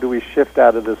how do we shift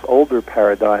out of this older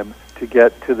paradigm to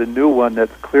get to the new one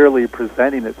that's clearly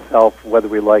presenting itself whether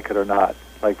we like it or not?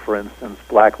 Like, for instance,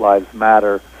 Black Lives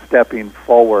Matter stepping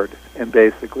forward and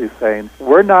basically saying,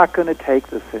 we're not going to take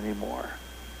this anymore.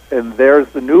 And there's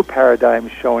the new paradigm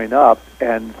showing up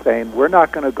and saying, we're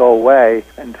not going to go away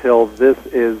until this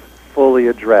is fully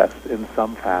addressed in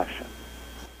some fashion.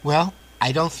 Well,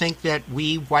 I don't think that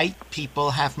we white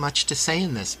people have much to say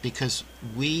in this, because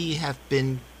we have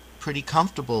been pretty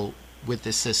comfortable with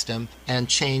this system, and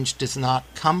change does not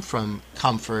come from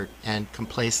comfort and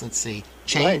complacency.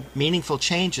 Meaningful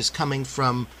change is coming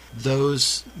from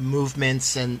those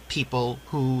movements and people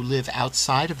who live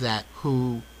outside of that,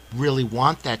 who really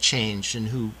want that change and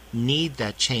who need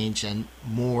that change and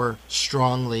more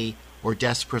strongly or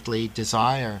desperately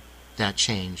desire that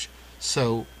change.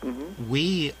 So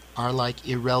we are like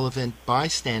irrelevant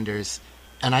bystanders,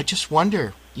 and I just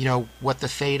wonder, what the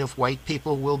fate of white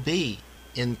people will be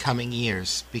in coming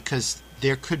years, because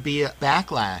there could be a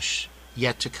backlash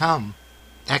yet to come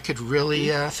that could really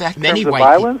affect many white people.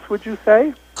 Violence, would you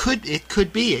say? It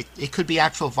could be. It could be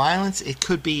actual violence. It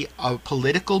could be a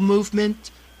political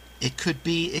movement. It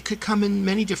could come in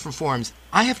many different forms.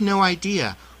 I have no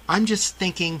idea. I'm just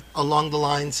thinking along the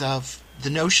lines of the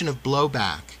notion of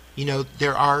blowback.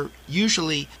 There are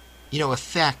usually,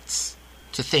 effects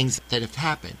to things that have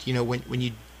happened. When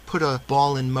you put a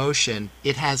ball in motion,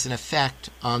 it has an effect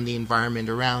on the environment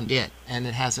around it, and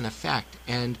it has an effect.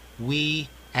 And we,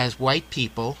 as white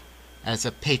people, as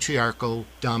a patriarchal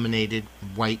dominated,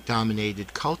 white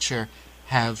dominated culture,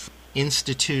 have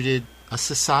instituted a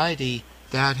society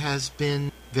that has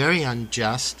been very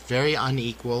unjust, very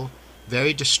unequal,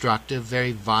 very destructive,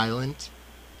 very violent,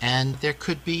 and there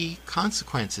could be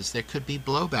consequences. There could be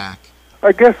blowback.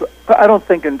 I guess I don't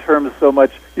think in terms so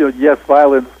much yes,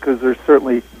 violence, because there's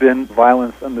certainly been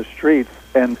violence on the streets,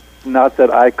 and not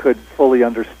that I could fully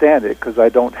understand it, because I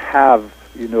don't have,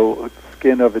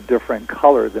 skin of a different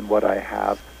color than what I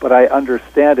have, but I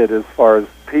understand it as far as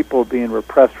people being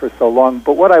repressed for so long.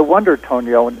 But what I wonder,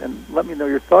 Tonio, and let me know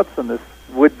your thoughts on this,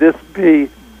 would this be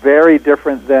very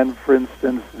different than, for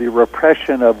instance, the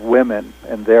repression of women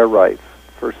and their rights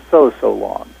for so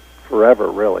long,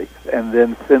 forever, really. And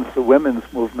then since the women's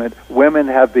movement, women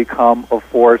have become a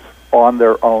force on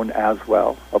their own as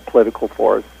well, a political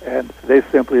force. And they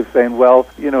simply are saying, well,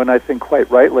 and I think quite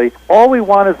rightly, all we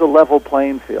want is a level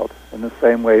playing field, in the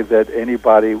same way that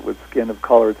anybody with skin of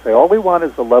color would say, all we want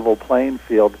is a level playing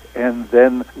field, and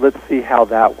then let's see how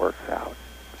that works out.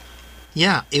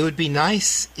 Yeah, it would be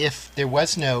nice if there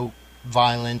was no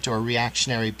violent or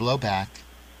reactionary blowback,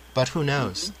 but who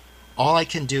knows? All I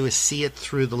can do is see it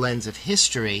through the lens of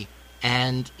history,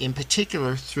 and in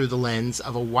particular through the lens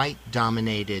of a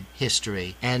white-dominated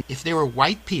history. And if there were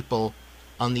white people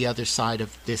on the other side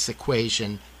of this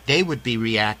equation, they would be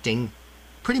reacting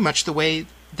pretty much the way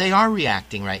they are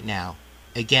reacting right now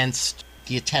against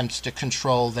the attempts to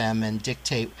control them and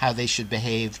dictate how they should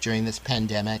behave during this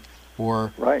pandemic.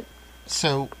 Right.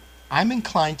 So I'm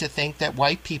inclined to think that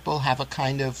white people have a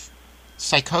kind of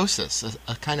psychosis,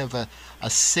 a kind of a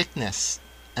sickness,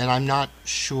 and I'm not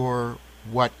sure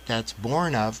what that's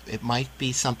born of. It might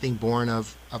be something born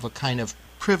of a kind of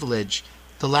privilege.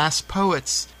 The last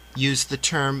poets used the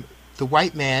term, the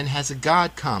white man has a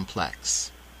God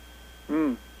complex.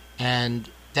 And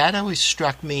that always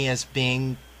struck me as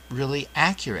being really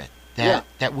accurate,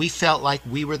 that we felt like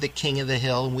we were the king of the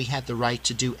hill and we had the right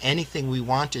to do anything we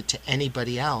wanted to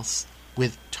anybody else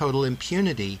with total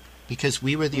impunity because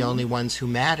we were the only ones who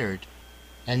mattered,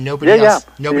 and nobody else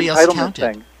counted.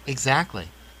 Thing. Exactly.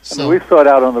 So we saw it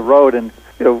out on the road, and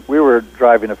we were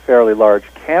driving a fairly large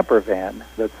camper van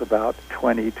that's about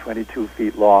 22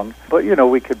 feet long. But,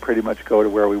 we could pretty much go to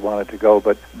where we wanted to go.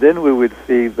 But then we would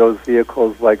see those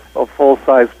vehicles like a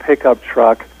full-size pickup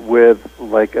truck with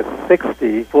like a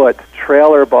 60-foot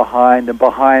trailer behind, and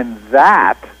behind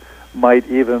that might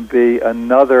even be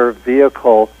another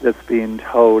vehicle that's being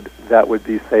towed that would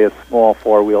be, say, a small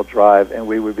four-wheel drive. And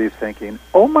we would be thinking,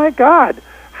 oh, my God,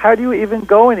 how do you even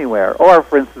go anywhere? Or,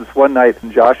 for instance, one night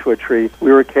in Joshua Tree,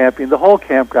 we were camping. The whole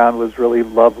campground was really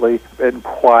lovely and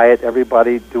quiet,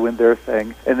 everybody doing their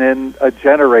thing. And then a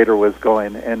generator was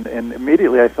going, and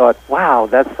immediately I thought, wow,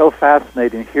 that's so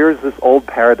fascinating. Here's this old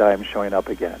paradigm showing up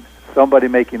again. Somebody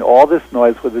making all this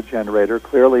noise with a generator,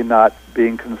 clearly not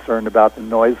being concerned about the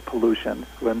noise pollution.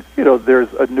 When,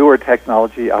 there's a newer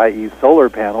technology, i.e. solar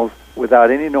panels,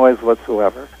 without any noise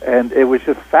whatsoever. And it was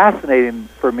just fascinating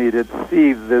for me to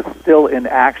see this still in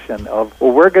action of,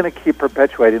 well, we're going to keep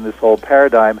perpetuating this old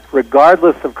paradigm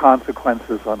regardless of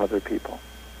consequences on other people.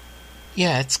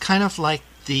 Yeah, it's kind of like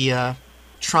the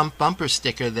Trump bumper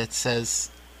sticker that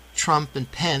says, Trump and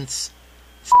Pence,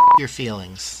 your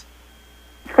feelings.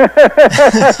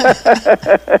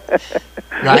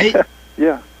 Right?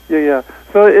 Yeah.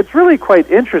 So it's really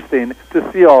quite interesting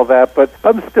to see all that, but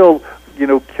I'm still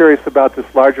curious about this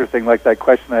larger thing, like that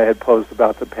question I had posed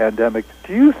about the pandemic.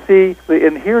 Do you see,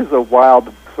 and here's a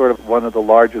wild, sort of one of the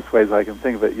largest ways I can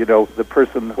think of it, the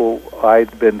person who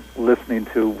I'd been listening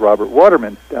to, Robert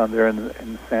Waterman, down there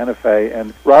in Santa Fe,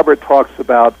 and Robert talks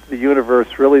about the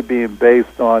universe really being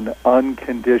based on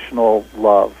unconditional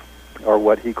love, or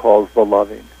what he calls the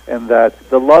loving, and that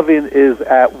the loving is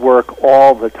at work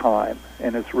all the time,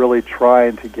 and it's really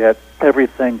trying to get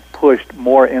everything pushed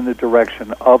more in the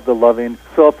direction of the loving.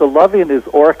 So if the loving is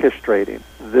orchestrating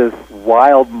this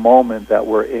wild moment that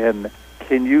we're in,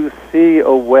 can you see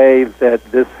a way that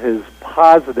this is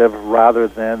positive rather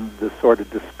than the sort of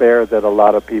despair that a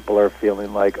lot of people are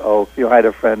feeling like, I had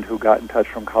a friend who got in touch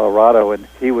from Colorado, and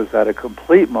he was at a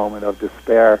complete moment of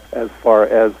despair as far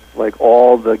as like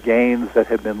all the gains that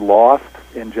had been lost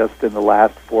in the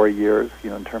last 4 years,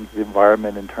 in terms of the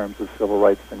environment, in terms of civil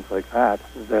rights, things like that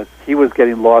he was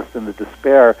getting lost in the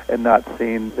despair and not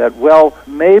seeing that, well,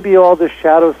 maybe all this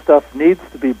shadow stuff needs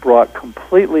to be brought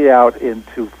completely out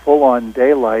into full-on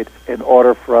daylight in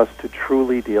order for us to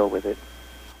truly deal with it.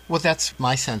 Well, that's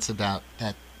my sense about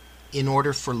that. In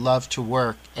order for love to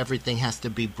work, everything has to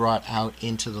be brought out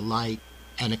into the light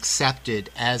and accepted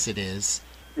as it is,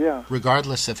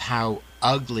 regardless of how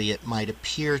ugly it might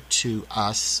appear to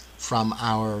us from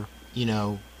our,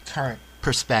 current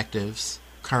perspectives,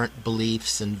 current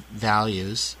beliefs and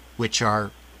values, which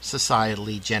are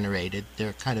societally generated.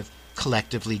 They're kind of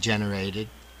collectively generated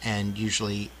and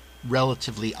usually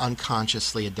relatively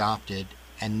unconsciously adopted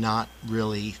and not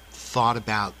really thought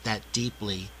about that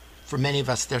deeply. For many of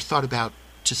us, they're thought about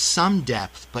to some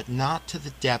depth, but not to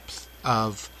the depth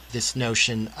of this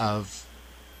notion of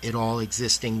it all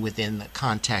existing within the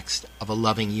context of a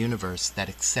loving universe that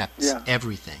accepts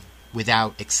everything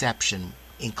without exception,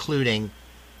 including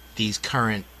these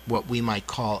current, what we might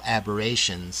call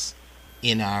aberrations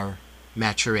in our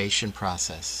maturation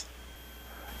process.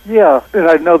 Yeah, and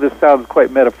I know this sounds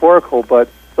quite metaphorical, but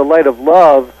the light of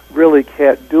love really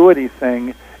can't do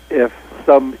anything if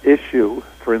some issue,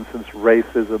 for instance,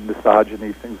 racism,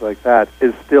 misogyny, things like that,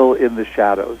 is still in the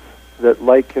shadows. That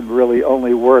light can really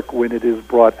only work when it is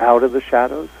brought out of the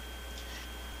shadows.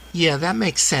 Yeah, that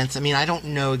makes sense. I mean, I don't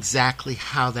know exactly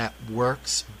how that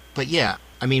works, but yeah,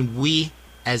 I mean, we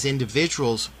as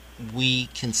individuals, we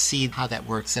can see how that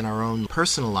works in our own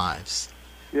personal lives.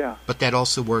 Yeah. But that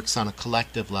also works on a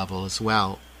collective level as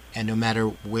well. And no matter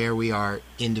where we are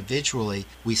individually,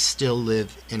 we still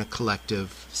live in a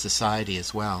collective society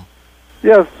as well.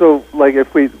 Yeah, so like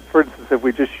if we, for instance, if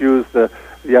we just use the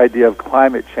idea of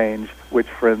climate change, which,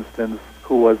 for instance,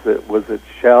 who was it? Was it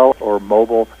Shell or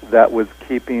Mobil that was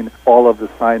keeping all of the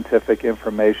scientific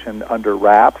information under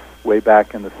wraps way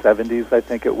back in the 70s, I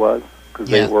think it was? Because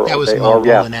that was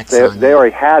Mobil and Exxon. They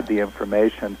already had the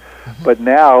information. Mm-hmm. But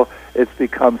now it's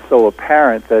become so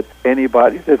apparent that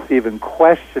anybody that's even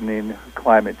questioning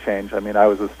climate change, I mean, I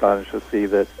was astonished to see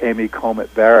that Amy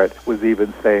Comey Barrett was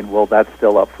even saying, well, that's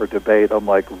still up for debate. I'm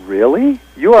like, really?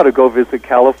 You ought to go visit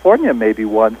California maybe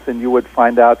once, and you would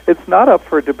find out it's not up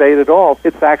for debate at all.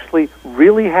 It's actually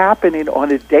really happening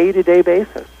on a day-to-day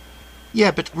basis.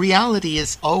 Yeah, but reality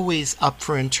is always up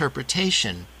for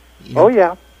interpretation. You know? Oh,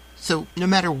 yeah. So no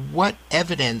matter what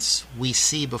evidence we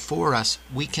see before us,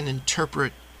 we can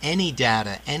interpret any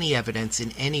data, any evidence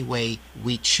in any way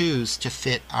we choose to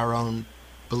fit our own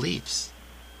beliefs.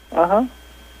 Uh-huh.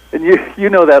 And you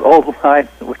know that old line,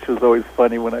 which was always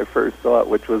funny when I first saw it,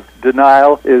 which was,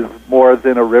 denial is more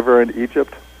than a river in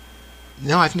Egypt.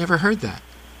 No, I've never heard that.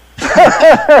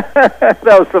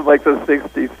 That was from like the 60s.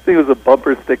 I think it was a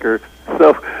bumper sticker.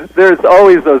 So there's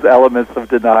always those elements of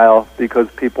denial because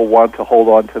people want to hold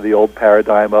on to the old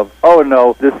paradigm of, oh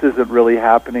no, this isn't really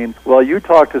happening. Well, you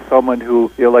talk to someone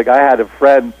who, you know, like I had a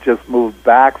friend just moved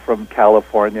back from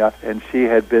California, and she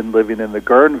had been living in the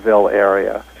Guerneville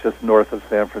area, just north of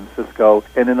San Francisco.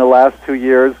 And in the last 2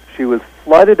 years, she was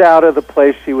flooded out of the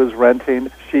place she was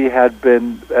renting. She had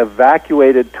been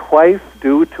evacuated twice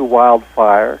due to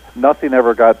wildfire. Nothing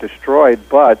ever got destroyed,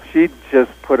 but she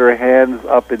just put her hands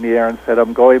up in the air and said,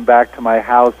 I'm going back to my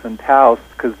house in Taos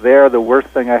because there the worst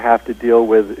thing I have to deal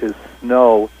with is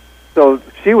snow. So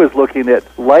she was looking at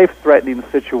life-threatening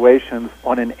situations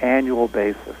on an annual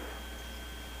basis.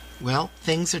 Well,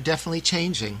 things are definitely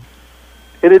changing.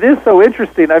 And it is so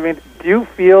interesting. I mean, do you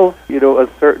feel, you know, a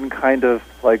certain kind of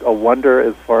like a wonder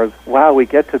as far as, wow, we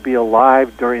get to be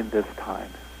alive during this time?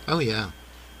 Oh, yeah.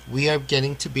 We are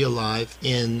getting to be alive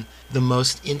in the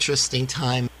most interesting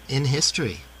time in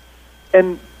history.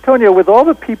 And, Tonio, with all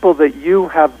the people that you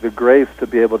have the grace to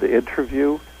be able to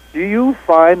interview, do you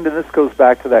find, and this goes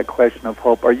back to that question of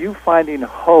hope, are you finding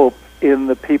hope in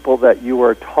the people that you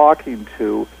are talking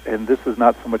to? And this is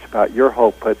not so much about your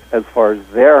hope, but as far as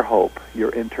their hope,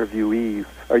 your interviewees,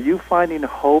 are you finding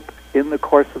hope in the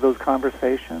course of those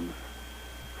conversations?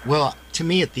 Well, to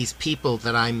me, these people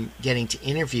that I'm getting to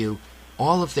interview,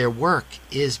 all of their work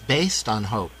is based on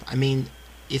hope. I mean,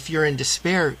 if you're in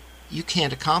despair, you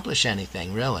can't accomplish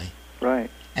anything, really. Right.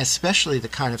 Especially the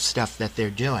kind of stuff that they're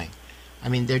doing. I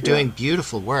mean, they're doing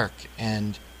beautiful work,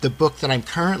 and the book that I'm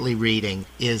currently reading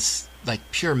is like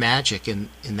pure magic in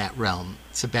that realm.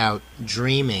 It's about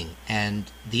dreaming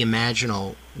and the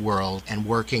imaginal world and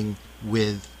working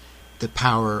with the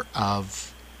power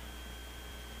of,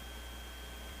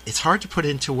 it's hard to put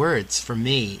into words for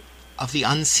me, of the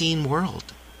unseen world.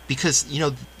 Because, you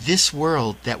know, this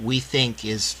world that we think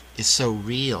is so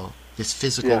real, this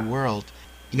physical world,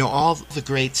 you know, all the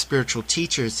great spiritual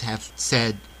teachers have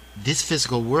said this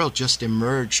physical world just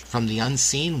emerged from the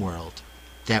unseen world.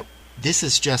 That this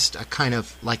is just a kind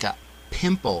of like a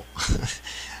pimple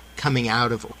coming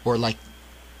out of, or like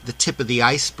the tip of the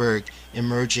iceberg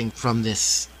emerging from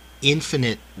this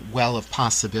infinite well of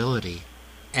possibility.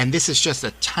 And this is just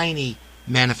a tiny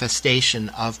manifestation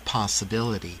of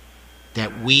possibility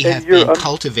that we have been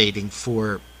cultivating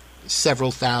for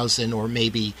several thousand or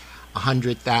maybe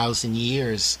 100,000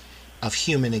 years of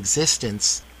human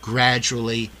existence,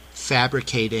 gradually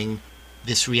fabricating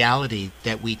this reality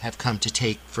that we have come to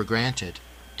take for granted.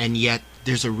 And yet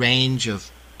there's a range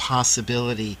of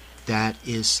possibility that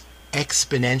is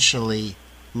exponentially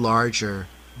larger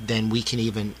than we can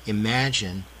even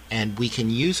imagine, and we can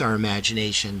use our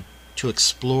imagination to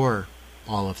explore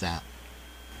all of that.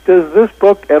 Does this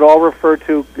book at all refer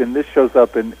to, and this shows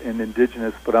up in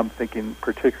Indigenous, but I'm thinking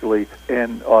particularly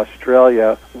in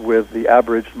Australia with the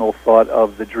Aboriginal thought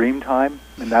of the dream time,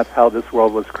 and that's how this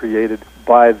world was created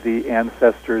by the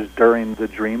ancestors during the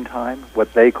dream time,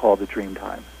 what they call the dream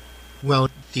time. Well,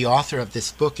 the author of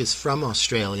this book is from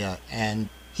Australia, and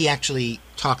he actually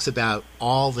talks about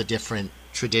all the different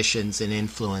traditions and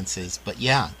influences. But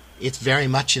yeah, it's very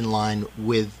much in line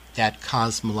with that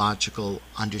cosmological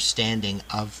understanding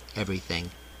of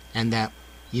everything. And that,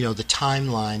 the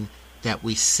timeline that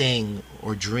we sing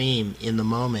or dream in the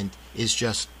moment is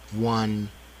just one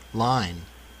line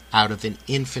out of an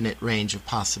infinite range of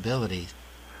possibilities.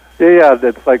 Yeah,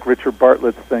 that's like Richard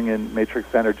Bartlett's thing in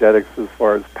Matrix Energetics as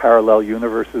far as parallel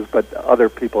universes, but other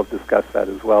people have discussed that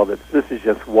as well, that this is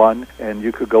just one, and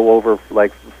you could go over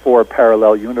like 4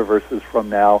 parallel universes from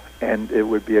now, and it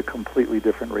would be a completely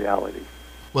different reality.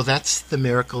 Well, that's the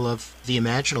miracle of the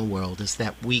imaginal world, is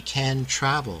that we can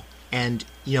travel. And,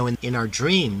 in our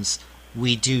dreams,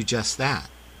 we do just that.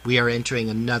 We are entering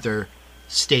another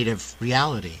state of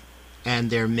reality. And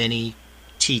there are many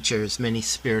teachers, many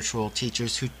spiritual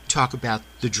teachers who talk about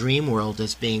the dream world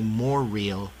as being more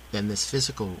real than this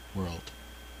physical world.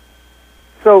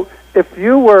 So if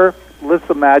you were, let's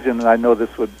imagine, and I know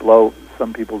this would blow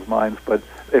some people's minds, but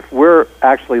if we're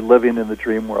actually living in the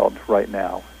dream world right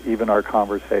now, even our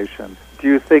conversation, do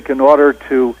you think in order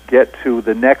to get to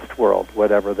the next world,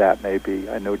 whatever that may be,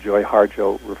 I know Joy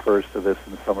Harjo refers to this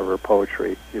in some of her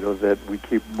poetry, that we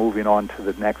keep moving on to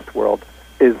the next world.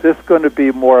 Is this going to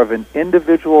be more of an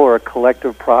individual or a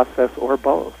collective process, or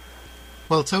both?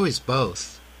 Well, it's always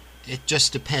both. It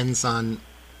just depends on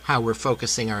how we're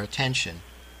focusing our attention.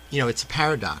 It's a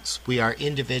paradox. We are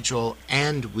individual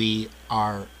and we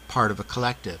are part of a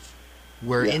collective.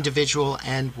 We're individual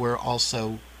and we're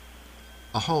also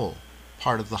a whole,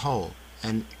 part of the whole,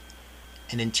 and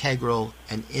an integral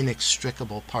and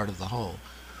inextricable part of the whole.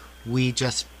 We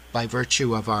just, by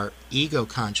virtue of our ego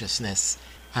consciousness,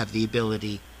 have the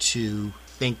ability to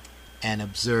think and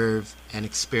observe and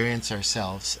experience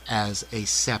ourselves as a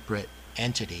separate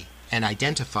entity and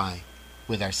identify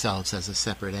with ourselves as a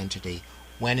separate entity,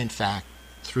 when in fact,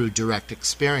 through direct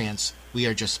experience, we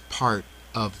are just part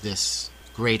of this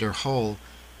greater whole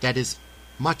that is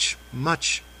much,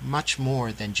 much, much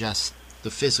more than just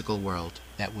the physical world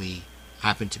that we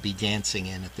happen to be dancing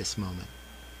in at this moment.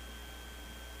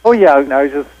 Oh, yeah, and I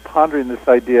was just pondering this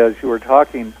idea as you were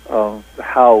talking of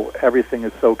how everything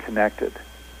is so connected.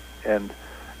 And,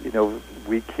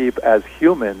 we keep, as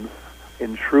humans,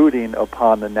 intruding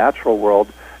upon the natural world,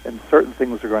 and certain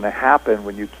things are going to happen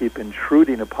when you keep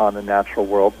intruding upon the natural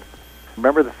world.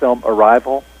 Remember the film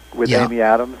Arrival with Amy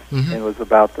Adams? Mm-hmm. And it was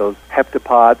about those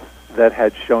heptapods that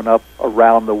had shown up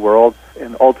around the world,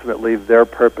 and ultimately their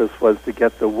purpose was to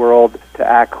get the world to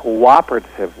act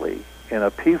cooperatively in a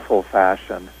peaceful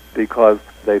fashion, because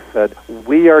they said,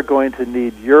 we are going to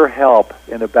need your help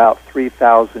in about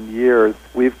 3,000 years.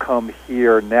 We've come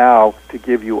here now to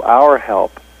give you our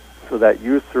help so that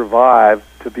you survive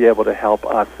to be able to help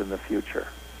us in the future.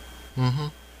 Mm-hmm.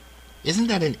 Isn't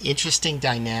that an interesting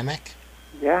dynamic?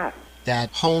 Yeah. That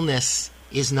wholeness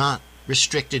is not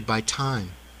restricted by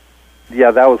time.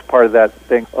 Yeah, that was part of that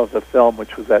thing of the film,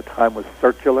 which was that time was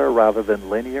circular rather than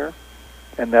linear,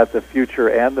 and that the future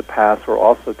and the past were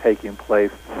also taking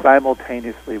place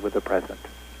simultaneously with the present.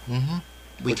 Mm-hmm.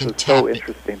 We which can is tap so it.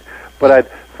 interesting.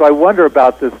 But I wonder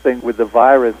about this thing with the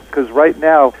virus, because right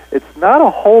now it's not a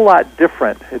whole lot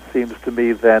different, it seems to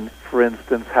me, than, for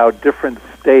instance, how different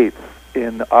states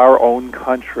in our own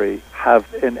country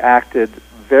have enacted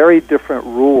very different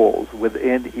rules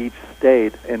within each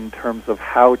state in terms of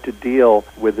how to deal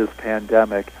with this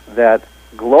pandemic, that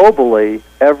globally,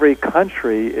 every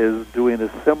country is doing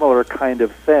a similar kind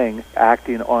of thing,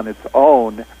 acting on its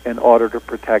own in order to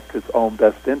protect its own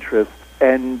best interests.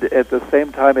 And at the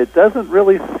same time, it doesn't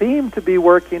really seem to be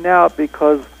working out,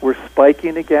 because we're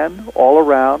spiking again all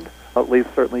around, at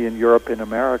least certainly in Europe and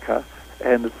America.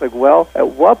 And it's like, well, at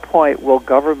what point will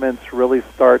governments really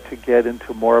start to get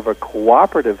into more of a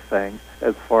cooperative thing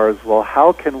as far as, well,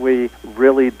 how can we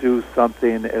really do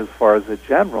something as far as a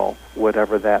general,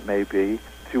 whatever that may be,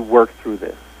 to work through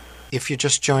this? If you're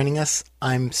just joining us,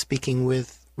 I'm speaking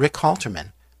with Rick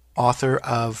Haltermann, author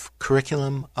of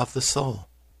Curriculum of the Soul.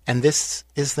 And this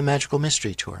is the Magical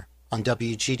Mystery Tour on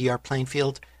WGDR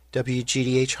Plainfield,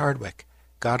 WGDH Hardwick,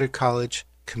 Goddard College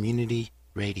Community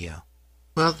Radio.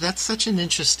 Well, that's such an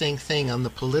interesting thing on the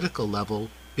political level,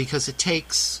 because it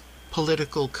takes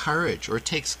political courage, or it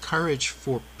takes courage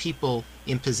for people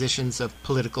in positions of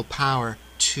political power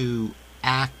to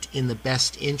act in the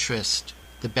best interest,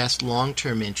 the best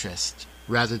long-term interest,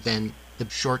 rather than the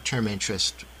short-term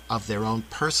interest of their own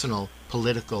personal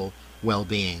political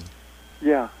well-being.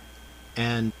 Yeah.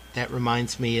 And that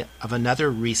reminds me of another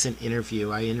recent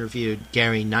interview. I interviewed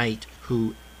Gary Knight,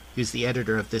 who's the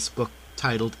editor of this book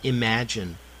titled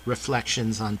Imagine,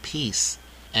 Reflections on Peace.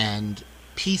 And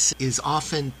peace is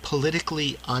often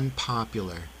politically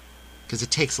unpopular because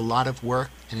it takes a lot of work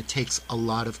and it takes a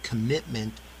lot of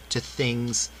commitment to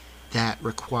things that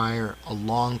require a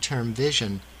long-term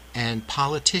vision, and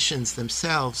politicians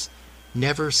themselves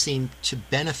never seem to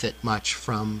benefit much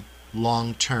from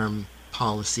long-term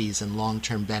policies and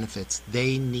long-term benefits.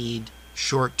 They need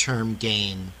short-term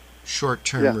gain,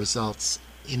 short-term results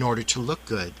in order to look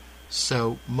good.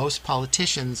 So most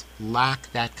politicians lack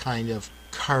that kind of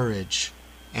courage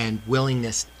and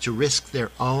willingness to risk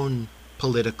their own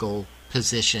political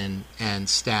position and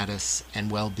status and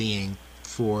well-being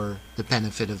for the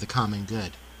benefit of the common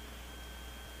good.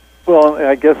 Well,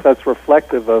 I guess that's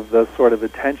reflective of the sort of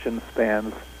attention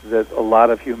spans that a lot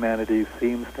of humanity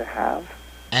seems to have.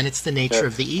 And it's the nature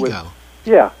of the ego.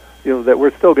 That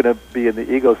we're still going to be in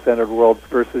the ego-centered world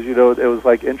versus, it was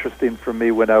like interesting for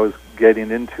me when I was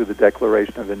getting into the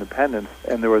Declaration of Independence,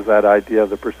 and there was that idea of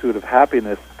the pursuit of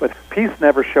happiness, but peace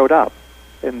never showed up.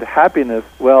 And happiness,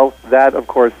 well, that, of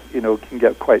course, can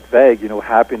get quite vague.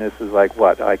 Happiness is like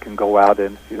what? I can go out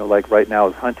and, like right now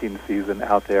is hunting season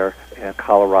out there in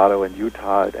Colorado and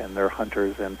Utah, and they're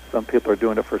hunters, and some people are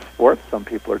doing it for sports, some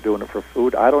people are doing it for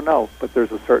food. I don't know. But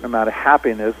there's a certain amount of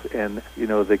happiness in,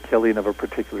 the killing of a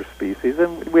particular species,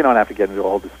 and we don't have to get into a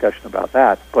whole discussion about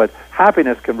that. But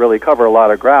happiness can really cover a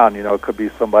lot of ground. It could be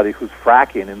somebody who's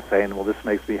fracking and saying, well, this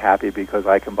makes me happy because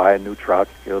I can buy a new truck,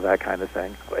 that kind of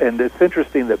thing. And it's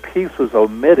interesting that peace was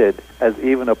omitted as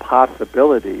even a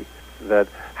possibility, that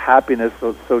happiness,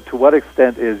 so to what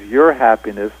extent is your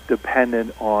happiness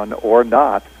dependent on, or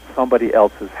not, somebody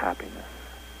else's happiness?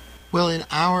 Well, in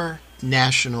our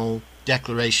National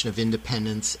Declaration of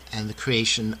Independence and the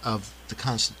creation of the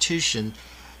Constitution,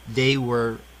 they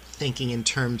were thinking in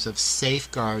terms of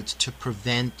safeguards to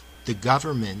prevent the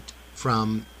government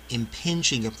from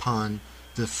impinging upon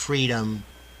the freedom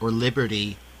or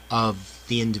liberty of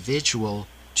the individual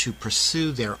to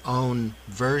pursue their own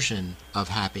version of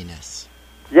happiness.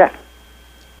 Yes.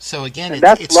 So again,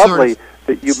 it's lovely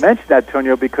that you mentioned that,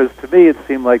 Tonio, because to me it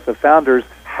seemed like the founders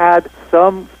had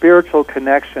some spiritual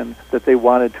connection that they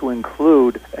wanted to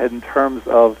include in terms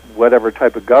of whatever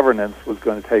type of governance was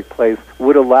going to take place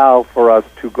would allow for us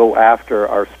to go after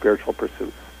our spiritual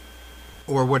pursuits.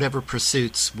 Or whatever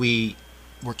pursuits we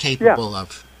were capable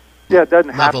of. Yeah, it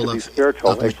doesn't have to be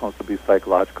spiritual. It can also be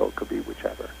psychological. It could be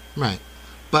whichever. Right.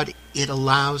 But it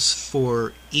allows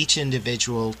for each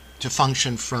individual to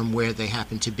function from where they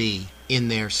happen to be in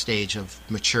their stage of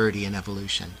maturity and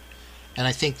evolution. And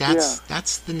I think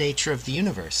that's the nature of the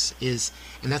universe,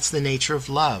 and that's the nature of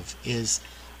love, is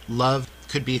love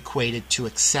could be equated to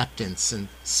acceptance and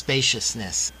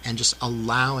spaciousness and just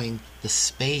allowing the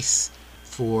space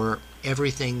for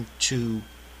everything to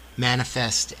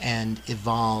manifest and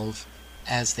evolve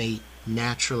as they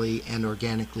naturally and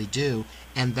organically do.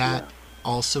 And that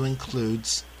also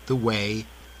includes the way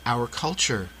our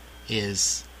culture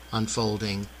is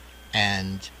unfolding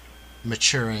and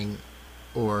maturing,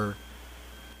 or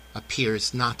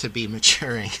appears not to be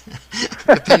maturing,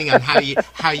 depending on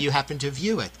how you happen to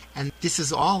view it. And this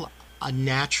is all a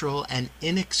natural and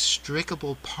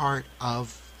inextricable part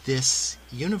of this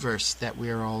universe that we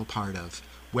are all a part of,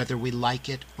 whether we like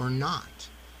it or not.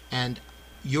 And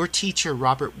your teacher,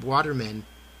 Robert Waterman,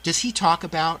 does he talk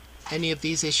about any of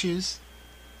these issues?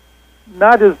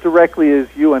 Not as directly as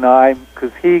you and I,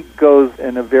 because he goes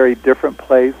in a very different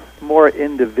place, more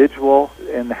individual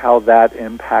in how that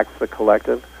impacts the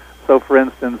collective. So, for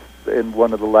instance, in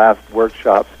one of the last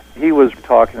workshops, he was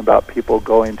talking about people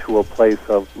going to a place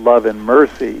of love and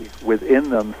mercy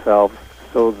within themselves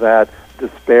so that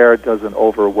despair doesn't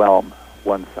overwhelm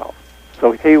oneself.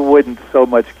 So he wouldn't so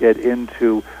much get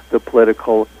into the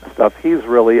political stuff. He's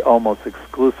really almost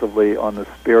exclusively on the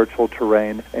spiritual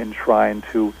terrain and trying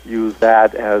to use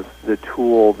that as the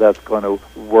tool that's going to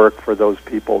work for those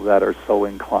people that are so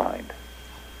inclined.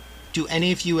 Do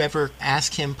any of you ever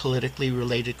ask him politically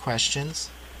related questions?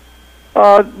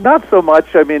 Not so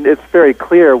much. I mean, it's very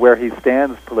clear where he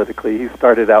stands politically. He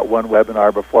started out one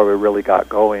webinar before we really got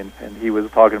going, and he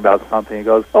was talking about something. He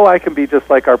goes, I can be just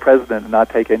like our president and not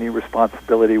take any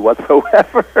responsibility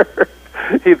whatsoever.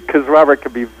 Because Robert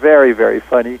can be very, very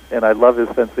funny, and I love his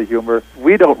sense of humor.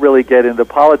 We don't really get into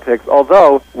politics,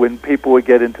 although when people would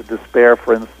get into despair,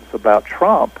 for instance, about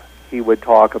Trump, he would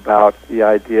talk about the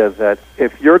idea that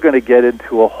if you're going to get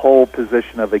into a whole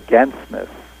position of againstness,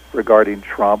 regarding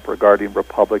Trump, regarding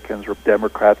Republicans or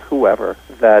Democrats, whoever,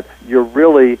 that you're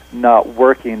really not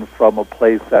working from a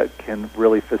place that can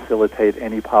really facilitate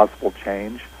any possible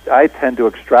change. I tend to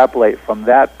extrapolate from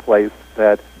that place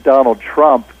that Donald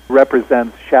Trump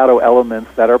represents shadow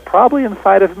elements that are probably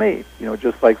inside of me.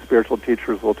 Just like spiritual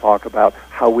teachers will talk about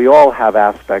how we all have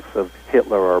aspects of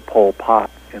Hitler or Pol Pot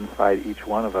inside each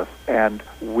one of us, and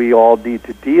we all need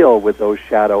to deal with those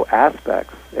shadow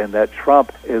aspects, and that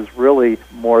Trump is really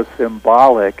more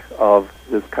symbolic of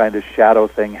this kind of shadow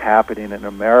thing happening in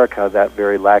America, that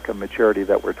very lack of maturity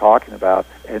that we're talking about,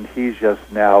 and he's just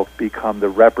now become the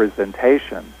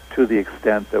representation to the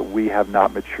extent that we have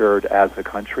not matured as a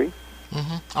country.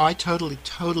 Mm-hmm. Oh, I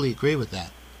totally agree with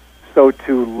that. So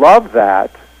to love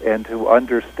that and to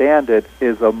understand it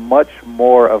is a much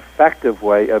more effective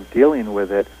way of dealing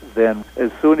with it than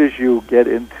as soon as you get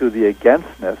into the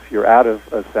againstness, you're out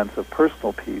of a sense of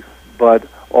personal peace, but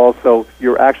also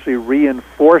you're actually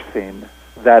reinforcing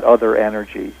that other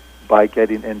energy by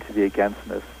getting into the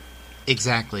againstness.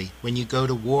 Exactly. When you go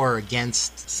to war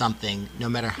against something, no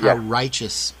matter how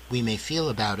righteous we may feel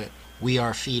about it, we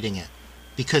are feeding it.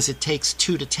 Because it takes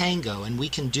two to tango, and we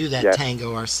can do that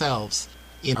tango ourselves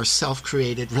in our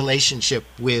self-created relationship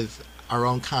with our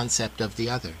own concept of the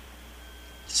other.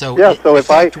 So,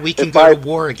 we can go to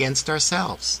war against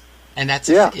ourselves. And that's,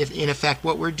 in effect,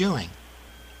 what we're doing.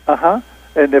 Uh-huh.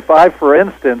 And if I, for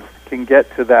instance, can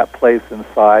get to that place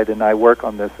inside, and I work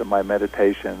on this in my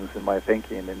meditations and my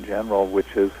thinking in general,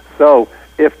 which is, so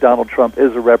if Donald Trump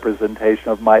is a representation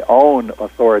of my own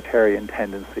authoritarian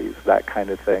tendencies, that kind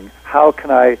of thing, how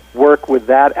can I work with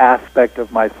that aspect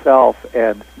of myself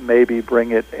and maybe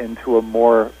bring it into a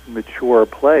more mature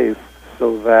place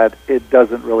so that it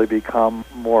doesn't really become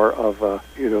more of a,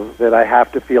 that I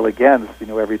have to feel against,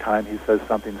 every time he says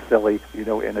something silly,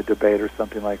 in a debate or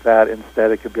something like that.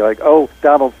 Instead, it could be like, oh,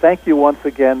 Donald, thank you once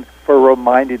again for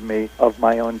reminding me of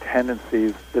my own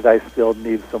tendencies that I still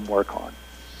need some work on.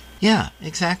 Yeah,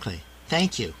 exactly.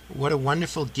 Thank you. What a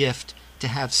wonderful gift to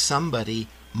have somebody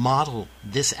model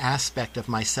this aspect of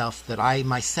myself that I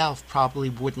myself probably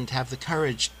wouldn't have the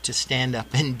courage to stand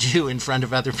up and do in front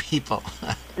of other people.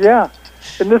 Yeah.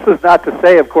 And this is not to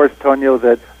say, of course, Tonio,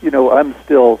 that, I'm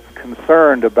still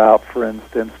concerned about, for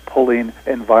instance, pulling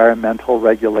environmental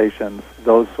regulations,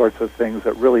 those sorts of things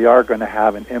that really are going to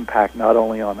have an impact not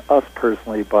only on us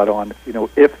personally, but on,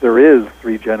 if there is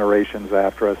 3 generations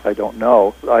after us, I don't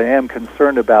know. I am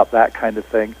concerned about that kind of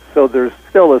thing. So there's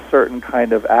still a certain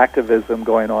kind of activism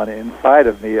going on inside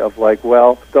of me of like,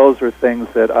 well, those are things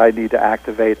that I need to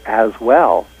activate as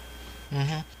well.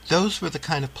 Mm-hmm. Those were the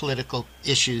kind of political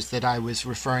issues that I was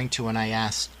referring to when I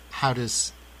asked, how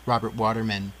does Robert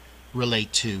Waterman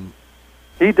relate to?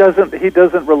 He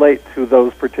doesn't relate to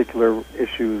those particular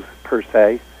issues per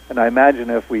se, and I imagine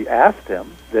if we asked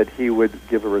him that he would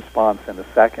give a response in a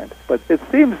second. But it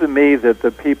seems to me that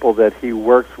the people that he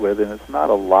works with, and it's not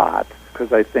a lot,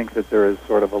 because I think that there is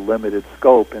sort of a limited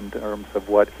scope in terms of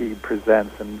what he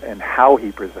presents and how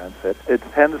he presents it, it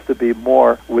tends to be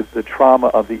more with the trauma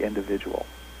of the individual.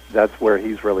 That's where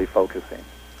he's really focusing.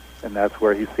 And that's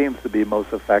where he seems to be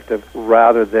most effective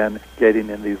rather than getting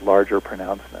in these larger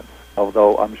pronouncements.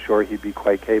 Although I'm sure he'd be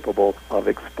quite capable of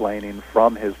explaining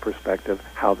from his perspective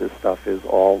how this stuff is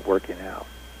all working out.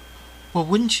 Well,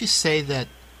 wouldn't you say that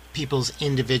people's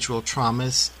individual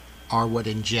traumas are what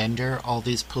engender all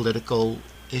these political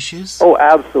issues? Oh,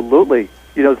 absolutely.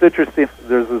 It's interesting.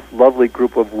 There's this lovely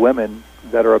group of women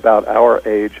that are about our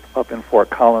age up in Fort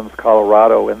Collins,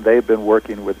 Colorado, and they've been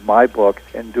working with my book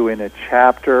and doing a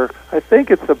chapter. I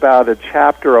think it's about a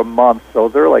chapter a month, so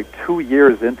they're like 2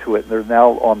 years into it, and they're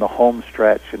now on the home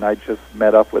stretch, and I just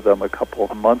met up with them a couple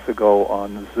of months ago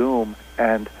on Zoom,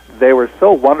 and they were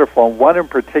so wonderful. And one in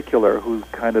particular, who's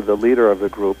kind of the leader of the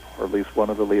group, or at least one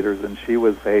of the leaders, and she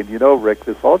was saying, Rick,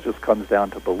 this all just comes down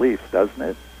to beliefs, doesn't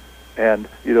it? And,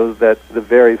 that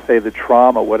the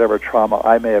trauma, whatever trauma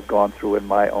I may have gone through in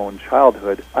my own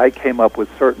childhood, I came up with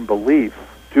certain beliefs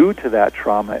due to that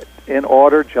trauma in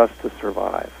order just to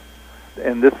survive.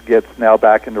 And this gets now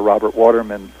back into Robert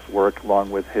Waterman's work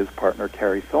along with his partner,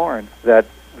 Carrie Thorne, that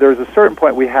there's a certain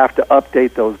point we have to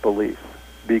update those beliefs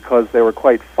because they were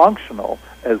quite functional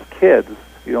as kids.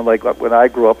 Like when I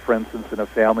grew up, for instance, in a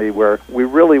family where we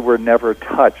really were never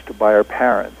touched by our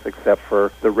parents, except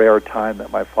for the rare time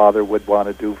that my father would want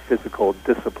to do physical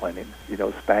disciplining,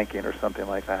 spanking or something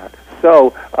like that.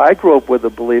 So I grew up with the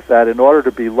belief that in order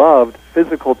to be loved,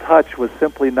 physical touch was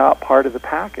simply not part of the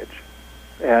package.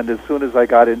 And as soon as I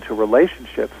got into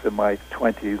relationships in my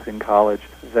 20s in college,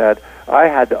 that I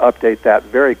had to update that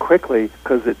very quickly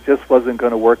because it just wasn't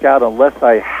going to work out unless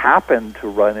I happened to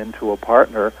run into a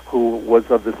partner who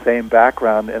was of the same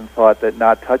background and thought that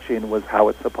not touching was how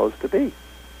it's supposed to be.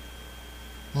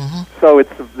 Mm-hmm. So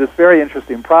it's this very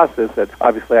interesting process that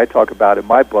obviously I talk about in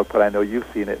my book, but I know you've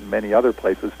seen it in many other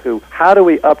places too. How do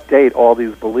we update all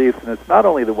these beliefs? And it's not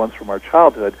only the ones from our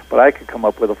childhood, but I could come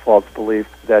up with a false belief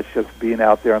that's just being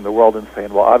out there in the world and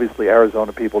saying, well, obviously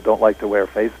Arizona people don't like to wear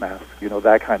face masks,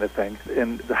 that kind of thing.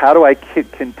 And how do I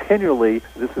continually,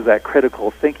 this is that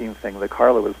critical thinking thing that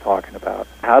Carla was talking about,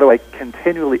 how do I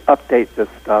continually update this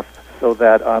stuff so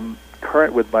that I'm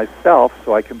current with myself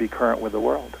so I can be current with the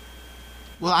world?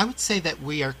 Well, I would say that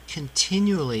we are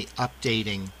continually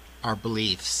updating our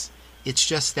beliefs. It's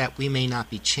just that we may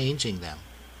not be changing them.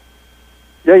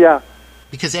 Yeah.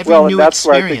 Because every new experience... Well, that's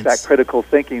where I think that critical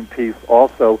thinking piece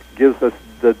also gives us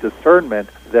the discernment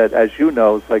that, as you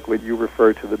know, it's like when you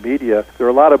refer to the media, there are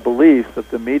a lot of beliefs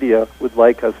that the media would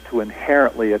like us to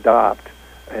inherently adopt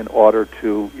in order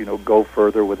to, go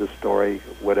further with the story,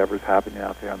 whatever's happening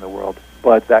out there in the world.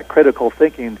 But that critical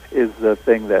thinking is the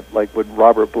thing that, like when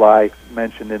Robert Bly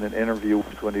mentioned in an interview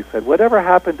when he said, whatever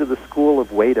happened to the school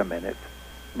of wait a minute?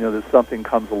 There's something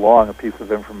comes along, a piece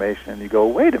of information, and you go,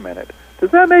 wait a minute, does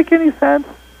that make any sense?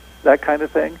 That kind of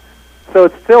thing. So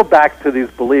it's still back to these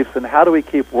beliefs, and how do we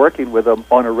keep working with them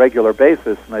on a regular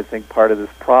basis? And I think part of this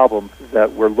problem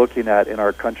that we're looking at in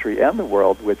our country and the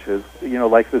world, which is,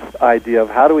 like this idea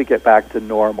of how do we get back to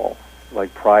normal?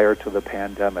 Like prior to the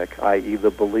pandemic, i.e.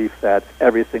 the belief that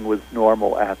everything was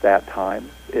normal at that time,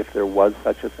 if there was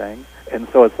such a thing. And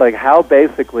so it's like, how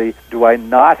basically do I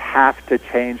not have to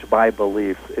change my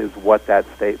beliefs is what that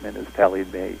statement is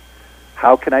telling me.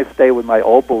 How can I stay with my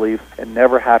old beliefs and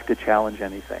never have to challenge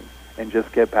anything and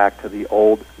just get back to the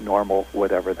old, normal,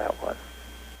 whatever that was?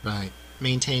 Right.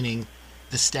 Maintaining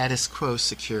the status quo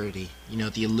security,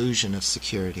 the illusion of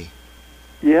security.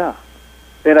 Yeah.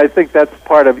 And I think that's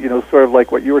part of, sort of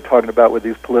like what you were talking about with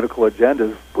these political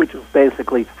agendas, which is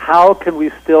basically how can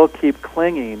we still keep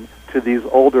clinging to these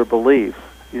older beliefs?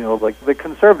 Like the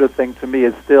conservative thing to me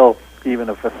is still even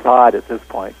a facade at this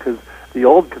point, because the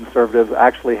old conservatives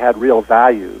actually had real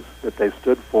values that they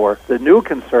stood for. The new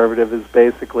conservative is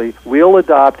basically, we'll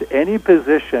adopt any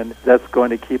position that's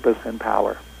going to keep us in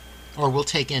power. Or we'll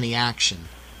take any action.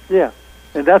 Yeah.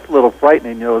 And that's a little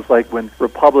frightening. It's like when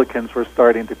Republicans were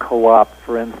starting to co-opt,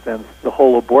 for instance, the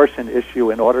whole abortion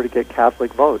issue in order to get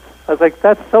Catholic votes. I was like,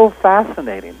 that's so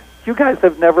fascinating. You guys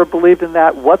have never believed in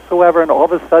that whatsoever, and all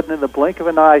of a sudden, in the blink of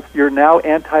an eye, you're now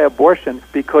anti-abortion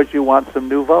because you want some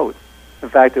new votes. In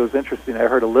fact, it was interesting. I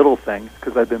heard a little thing,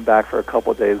 because I'd been back for a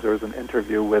couple of days. There was an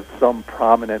interview with some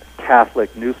prominent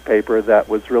Catholic newspaper that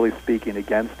was really speaking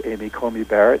against Amy Coney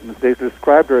Barrett, and they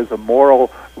described her as a moral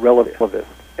relativist,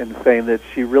 and saying that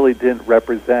she really didn't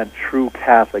represent true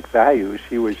Catholic values.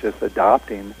 She was just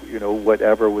adopting,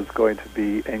 whatever was going to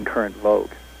be in current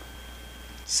vogue.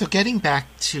 So getting back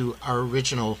to our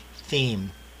original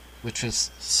theme, which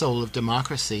was soul of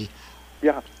democracy,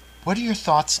 yeah. What are your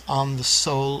thoughts on the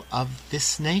soul of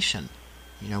this nation,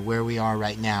 where we are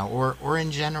right now, or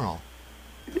in general?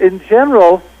 In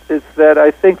general, it's that I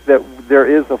think that there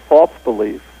is a false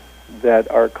belief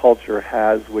that our culture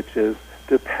has, which is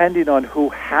depending on who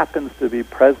happens to be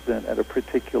president at a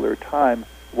particular time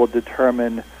will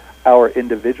determine our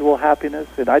individual happiness,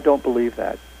 and I don't believe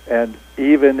that. And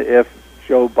even if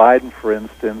Joe Biden, for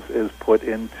instance, is put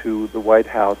into the White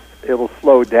House, it'll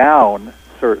slow down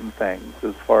certain things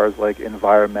as far as like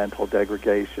environmental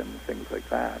degradation, things like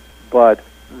that. But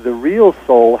the real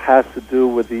soul has to do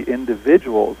with the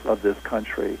individuals of this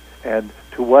country, and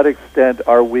to what extent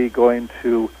are we going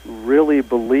to really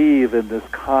believe in this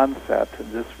concept?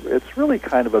 And it's really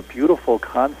kind of a beautiful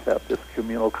concept, this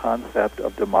communal concept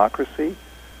of democracy.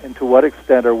 And to what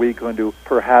extent are we going to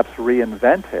perhaps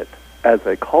reinvent it as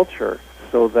a culture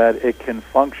so that it can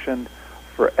function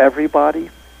for everybody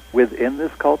within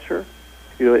this culture?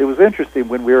 It was interesting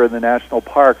when we were in the national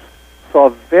parks, saw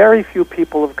very few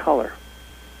people of color.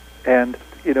 And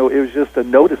it was just a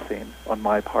noticing on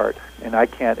my part, and I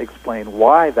can't explain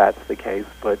why that's the case,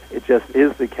 but it just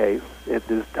is the case. It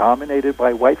is dominated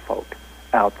by white folk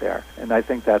out there, and I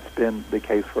think that's been the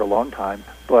case for a long time.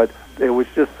 But it was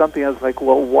just something I was like,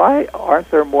 well, why aren't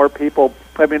there more people?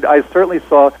 I mean, I certainly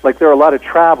saw, like, there are a lot of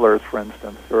travelers, for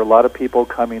instance. There are a lot of people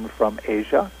coming from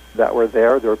Asia that were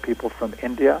there. There were people from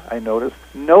India, I noticed.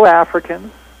 No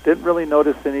Africans. Didn't really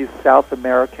notice any South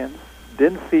Americans.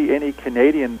 Didn't see any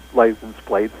Canadian license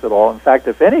plates at all. In fact,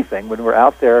 if anything, when we were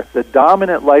out there, the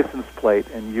dominant license plate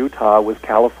in Utah was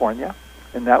California.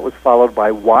 and that was followed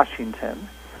by Washington.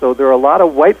 So there are a lot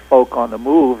of white folk on the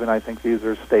move, and I think these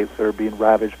are states that are being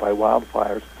ravaged by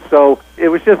wildfires. So it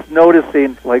was just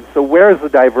noticing, like, so where is the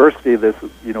diversity of this?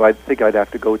 You know, I think I'd have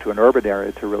to go to an urban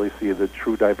area to really see the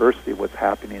true diversity of what's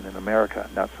happening in America,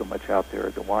 not so much out there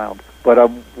in the wild. But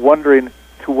I'm wondering,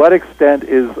 to what extent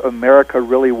is America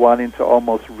really wanting to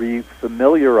almost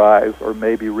re-familiarize or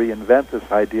maybe reinvent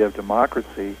this idea of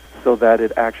democracy so that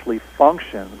it actually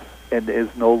functions and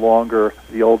is no longer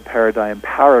the old paradigm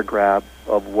power grab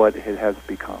of what it has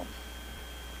become?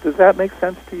 Does that make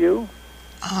sense to you?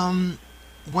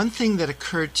 One thing that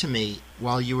occurred to me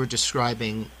while you were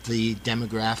describing the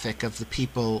demographic of the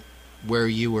people where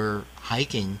you were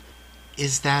hiking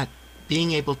is that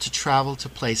being able to travel to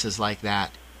places like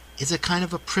that is a kind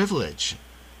of a privilege.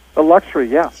 A luxury,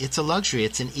 yeah. It's a luxury.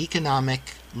 It's an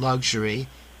economic luxury,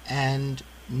 and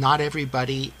not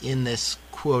everybody in this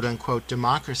quote-unquote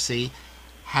democracy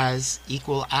has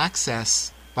equal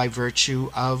access by virtue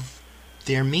of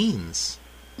their means,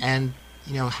 and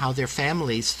you know how their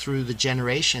families through the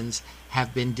generations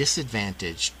have been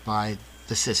disadvantaged by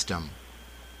the system.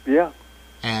 Yeah.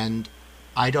 And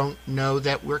I don't know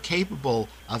that we're capable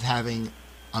of having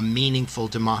a meaningful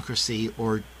democracy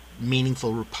or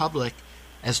meaningful republic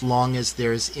as long as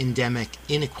there's endemic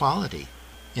inequality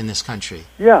in this country.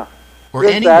 Yeah. Or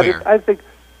anywhere. I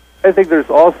think there's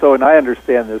also, and I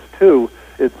understand this too,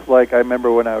 it's like I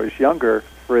remember when I was younger,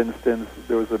 for instance,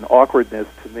 there was an awkwardness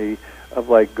to me of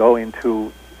like going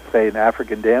to, say, an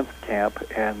African dance camp,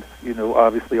 and, you know,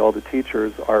 obviously all the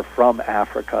teachers are from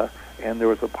Africa, and there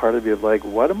was a part of me of like,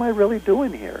 what am I really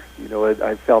doing here? You know,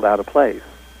 I felt out of place.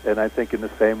 And I think in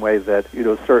the same way that, you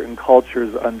know, certain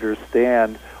cultures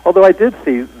understand, although I did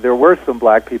see there were some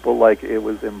black people, like it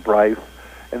was in Bryce,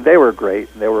 and they were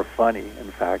great, and they were funny,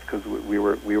 in fact, because we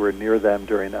were near them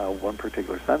during one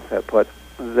particular sunset, but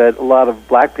that a lot of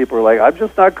black people were like, I'm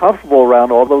just not comfortable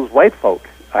around all those white folk.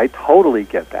 I totally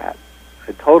get that.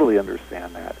 I totally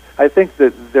understand that. I think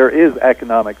that there is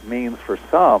economic means for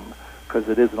some, because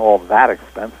it isn't all that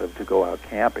expensive to go out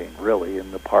camping, really,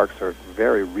 and the parks are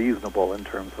very reasonable in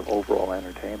terms of overall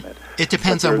entertainment. It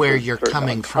depends on where you're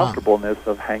coming from. Comfortableness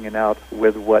of hanging out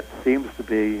with what seems to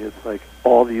be, it's like,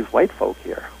 all these white folk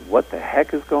here. What the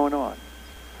heck is going on?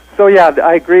 So yeah,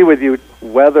 I agree with you.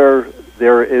 Whether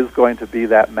there is going to be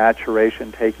that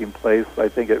maturation taking place, I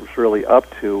think it's really up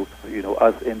to, you know,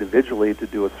 us individually to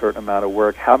do a certain amount of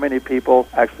work. How many people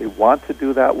actually want to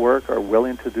do that work, are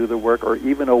willing to do the work, or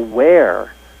even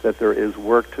aware that there is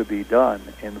work to be done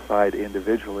inside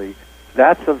individually?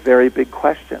 That's a very big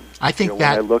question. I think when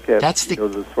I look at that's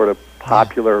the sort of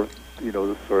popular, you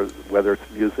know, the sort of, whether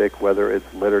it's music, whether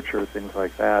it's literature, things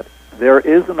like that, there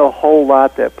isn't a whole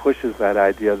lot that pushes that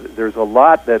idea. There's a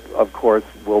lot that, of course,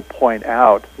 will point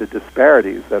out the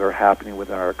disparities that are happening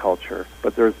within our culture,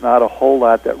 but there's not a whole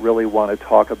lot that really want to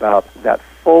talk about that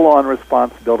full-on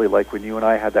responsibility, like when you and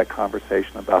I had that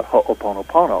conversation about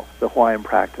Ho'oponopono, the Hawaiian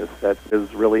practice that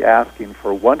is really asking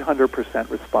for 100%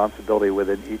 responsibility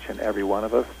within each and every one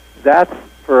of us. That's,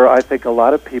 for, I think, a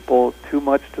lot of people, too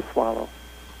much to swallow.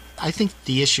 I think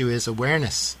the issue is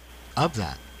awareness of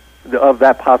that. Of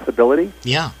that possibility?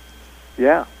 Yeah.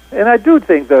 Yeah. And I do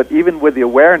think that even with the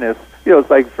awareness, you know, it's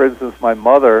like, for instance, my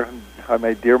mother,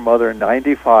 my dear mother,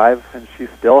 95, and she's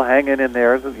still hanging in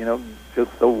there, you know,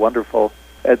 just so wonderful.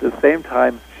 At the same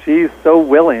time, she's so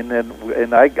willing,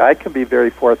 and I can be very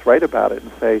forthright about it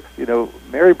and say, you know,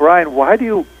 Mary Bryan, why do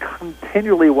you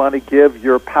continually want to give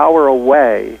your power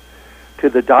away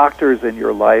to the doctors in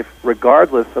your life,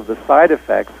 regardless of the side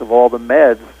effects of all the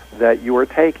meds that you are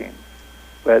taking?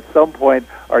 But at some point,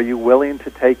 are you willing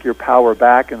to take your power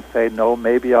back and say, no,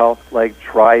 maybe I'll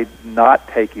try not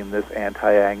taking this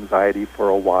anti-anxiety for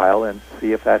a while and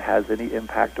see if that has any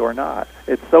impact or not?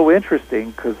 It's so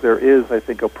interesting because there is, I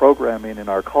think, a programming in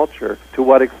our culture. To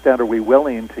what extent are we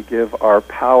willing to give our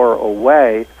power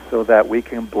away so that we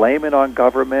can blame it on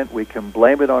government, we can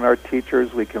blame it on our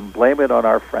teachers, we can blame it on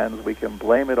our friends, we can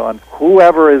blame it on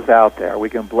whoever is out there, we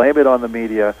can blame it on the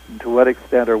media? And to what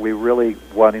extent are we really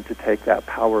wanting to take that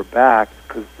power back?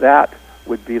 Because that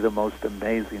would be the most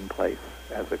amazing place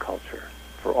as a culture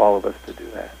for all of us to do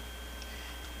that.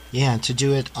 Yeah, and to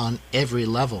do it on every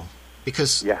level.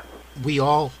 Because we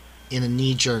all, in a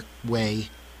knee-jerk way,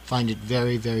 find it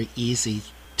very, very easy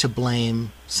to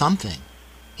blame something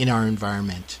in our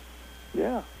environment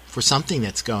for something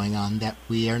that's going on that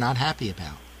we are not happy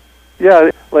about.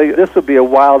 Yeah, like this would be a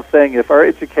wild thing if our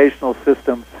educational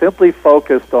system simply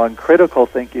focused on critical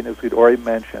thinking, as we'd already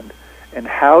mentioned, and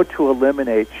how to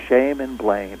eliminate shame and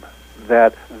blame.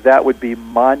 That would be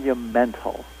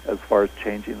monumental as far as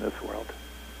changing this world.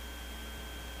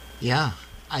 Yeah.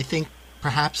 I think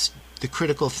perhaps the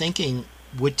critical thinking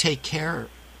would take care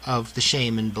of the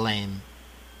shame and blame.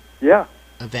 Yeah.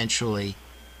 Eventually.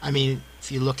 I mean,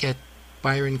 if you look at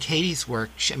Byron Katie's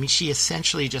work, she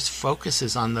essentially just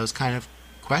focuses on those kind of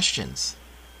questions.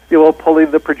 You will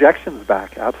pulling the projections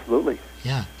back, absolutely.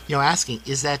 Yeah. Asking,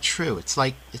 is that true? It's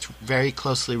like, it's very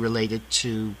closely related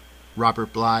to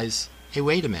Robert Bly's, hey,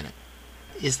 wait a minute.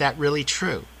 Is that really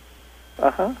true?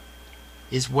 Uh-huh.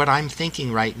 Is what I'm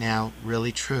thinking right now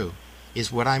really true?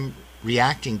 Is what I'm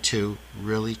reacting to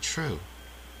really true?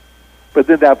 But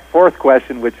then that fourth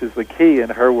question, which is the key in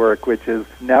her work, which is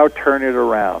now turn it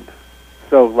around.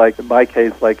 So like in my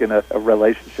case, like in a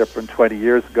relationship from 20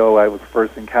 years ago, I was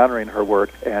first encountering her work,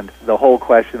 and the whole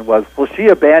question was, well, she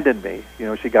abandoned me.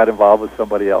 She got involved with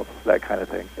somebody else, that kind of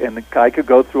thing. And I could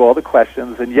go through all the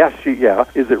questions, and yes,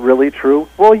 is it really true?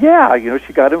 Well, yeah,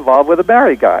 she got involved with a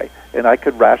married guy. And I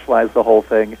could rationalize the whole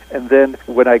thing. And then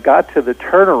when I got to the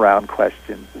turnaround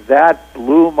question, that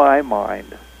blew my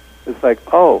mind. It's like,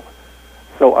 oh,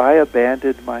 so I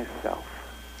abandoned myself.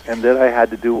 And then I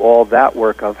had to do all that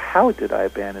work of how did I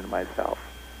abandon myself?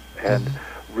 And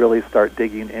really start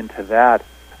digging into that.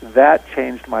 That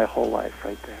changed my whole life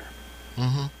right there.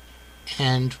 Mm-hmm.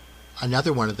 And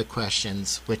another one of the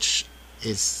questions, which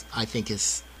I think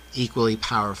is equally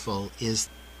powerful, is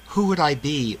who would I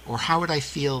be or how would I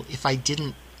feel if I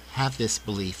didn't have this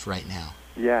belief right now?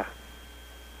 Yeah.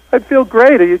 I'd feel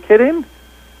great. Are you kidding?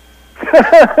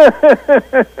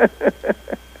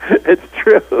 It's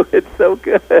true. It's so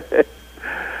good. But,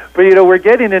 we're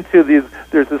getting into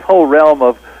there's this whole realm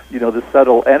of, the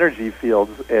subtle energy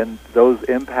fields and those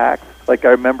impacts. Like I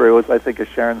remember it was, I think, a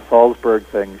Sharon Salzberg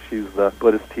thing. She's the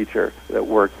Buddhist teacher that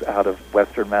works out of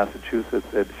Western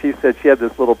Massachusetts. And she said she had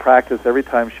this little practice every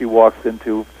time she walks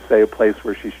into, say, a place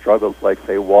where she struggles, like,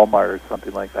 say, Walmart or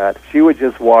something like that. She would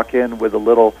just walk in with a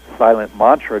little silent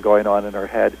mantra going on in her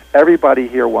head. Everybody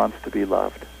here wants to be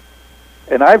loved.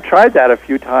 And I've tried that a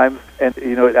few times, and,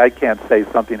 I can't say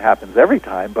something happens every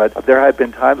time, but there have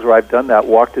been times where I've done that,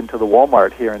 walked into the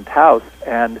Walmart here in Taos,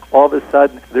 and all of a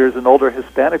sudden there's an older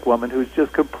Hispanic woman who's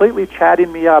just completely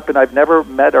chatting me up, and I've never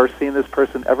met or seen this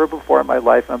person ever before in my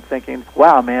life, and I'm thinking,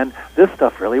 wow, man, this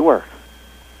stuff really works.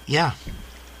 Yeah.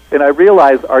 And I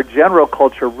realize our general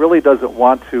culture really doesn't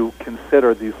want to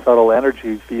consider these subtle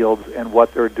energy fields and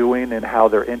what they're doing and how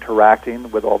they're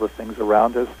interacting with all the things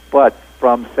around us. But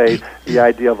from, say, the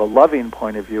idea of a loving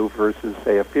point of view versus,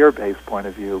 say, a fear-based point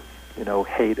of view,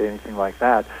 hate, anything like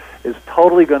that, is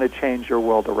totally going to change your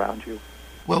world around you.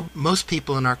 Well, most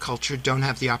people in our culture don't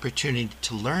have the opportunity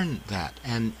to learn that.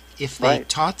 And if they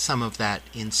taught some of that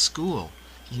in school,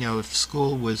 if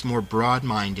school was more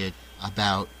broad-minded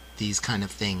about these kind of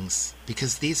things,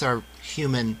 because these are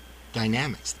human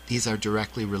dynamics. These are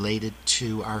directly related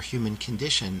to our human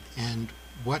condition. And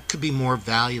what could be more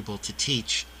valuable to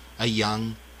teach a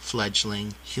young,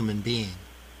 fledgling human being?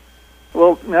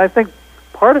 Well, I think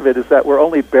part of it is that we're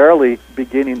only barely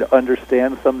beginning to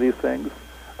understand some of these things.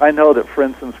 I know that, for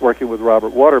instance, working with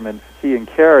Robert Waterman, he and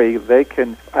Carrie, they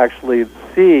can actually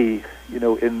see,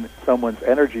 in someone's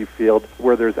energy field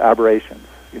where there's aberrations.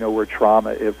 Where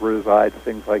trauma, it resides,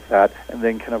 things like that, and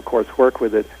then can, of course, work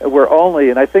with it.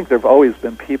 And I think there have always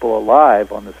been people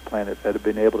alive on this planet that have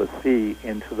been able to see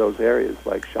into those areas,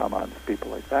 like shamans,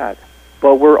 people like that.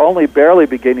 But we're only barely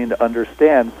beginning to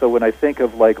understand. So when I think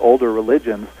of, like, older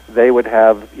religions, they would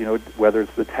have, whether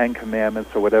it's the Ten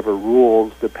Commandments or whatever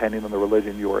rules, depending on the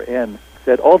religion you were in,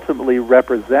 that ultimately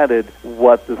represented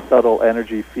what the subtle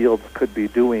energy fields could be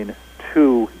doing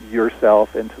to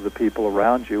yourself and to the people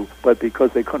around you, but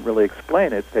because they couldn't really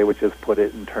explain it, they would just put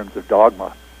it in terms of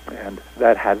dogma, and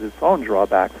that has its own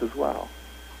drawbacks as well.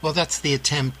 Well, that's the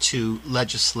attempt to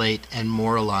legislate and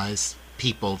moralize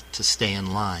people to stay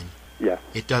in line. Yes.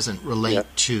 It doesn't relate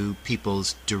to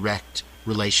people's direct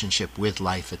relationship with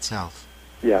life itself.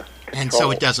 Yeah. And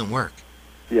so it doesn't work.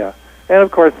 Yeah. And,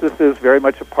 of course, this is very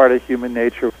much a part of human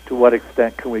nature. To what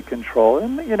extent can we control?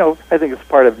 And, I think it's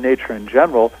part of nature in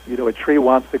general. A tree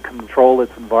wants to control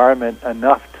its environment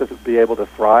enough to be able to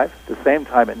thrive. At the same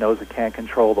time, it knows it can't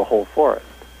control the whole forest.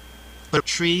 But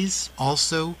trees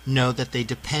also know that they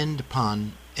depend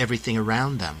upon everything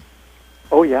around them.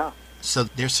 Oh, yeah. So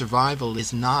their survival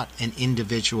is not an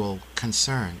individual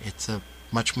concern. It's a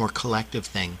much more collective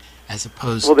thing as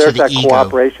opposed to the ego. Well, there's that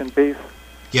cooperation piece.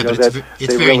 Yeah, but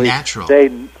it's very natural. They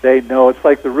know. It's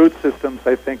like the root systems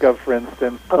I think of, for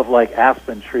instance, of like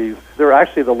aspen trees. They're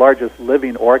actually the largest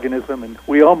living organism, and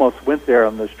we almost went there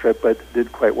on this trip, but it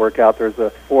didn't quite work out. There's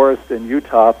a forest in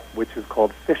Utah, which is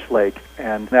called Fish Lake,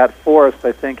 and that forest,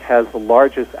 I think, has the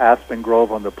largest aspen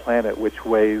grove on the planet, which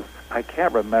weighs, I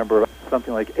can't remember,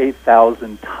 something like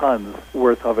 8,000 tons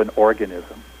worth of an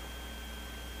organism.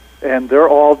 And they're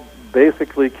all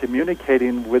basically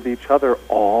communicating with each other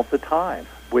all the time,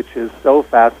 which is so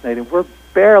fascinating. We're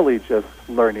barely just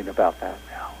learning about that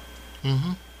now.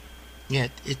 Mm-hmm. Yeah,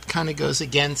 it kind of goes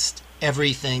against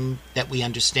everything that we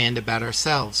understand about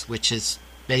ourselves, which is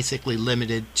basically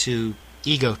limited to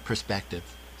ego perspective,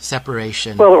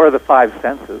 separation. Well, or the five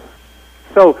senses.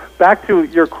 So back to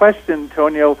your question,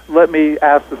 Tonio, let me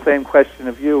ask the same question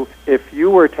of you. If you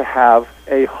were to have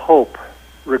a hope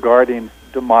regarding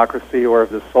democracy or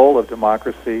the soul of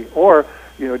democracy, or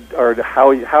or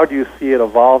how do you see it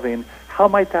evolving, how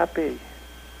might that be?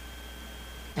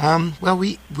 Well,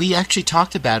 we actually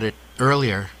talked about it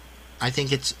earlier. I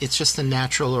think it's just a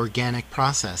natural, organic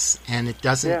process, and it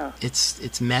doesn't. Yeah.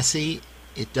 It's messy.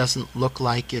 It doesn't look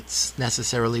like it's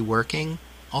necessarily working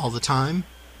all the time,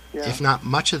 if not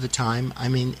much of the time. I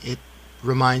mean, it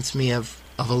reminds me of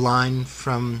a line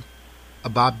from a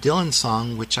Bob Dylan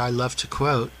song, which I love to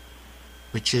quote,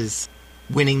 which is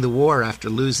winning the war after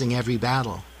losing every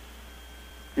battle.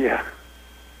 Yeah.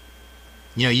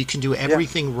 You can do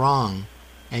everything wrong,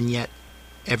 and yet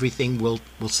everything will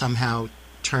somehow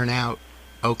turn out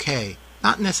okay.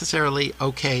 Not necessarily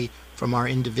okay from our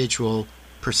individual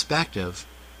perspective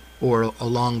or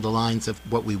along the lines of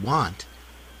what we want,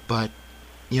 but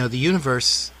the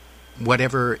universe,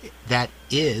 whatever that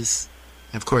is,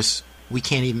 and of course we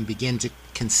can't even begin to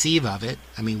conceive of it.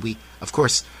 I mean,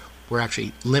 we're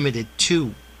actually limited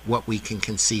to what we can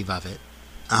conceive of it.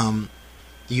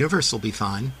 The universe will be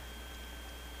fine.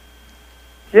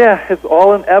 Yeah, it's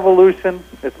all an evolution.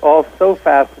 It's all so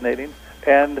fascinating.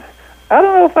 And I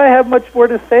don't know if I have much more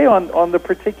to say on the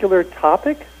particular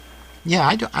topic. Yeah,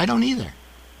 I don't either.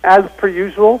 As per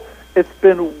usual, it's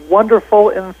been wonderful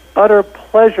and utter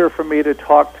pleasure for me to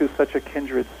talk to such a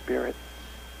kindred spirit.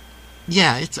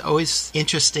 Yeah, it's always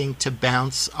interesting to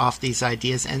bounce off these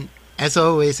ideas, and as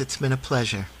always, it's been a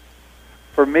pleasure.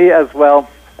 For me as well,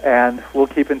 and we'll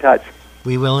keep in touch.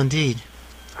 We will indeed.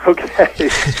 Okay,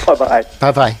 bye-bye.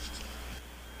 Bye-bye.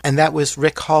 And that was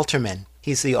Rick Haltermann.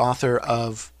 He's the author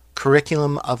of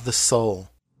Curriculum of the Soul.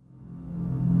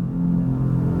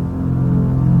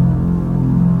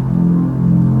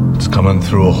 It's coming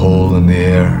through a hole in the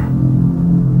air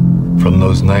from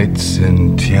those nights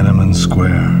in Tiananmen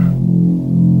Square.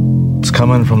 It's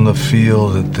coming from the feel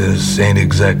that this ain't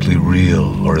exactly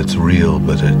real, or it's real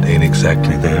but it ain't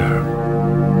exactly there.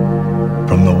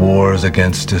 From the wars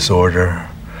against disorder,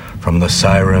 from the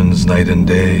sirens night and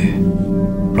day,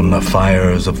 from the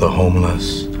fires of the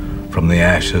homeless, from the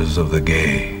ashes of the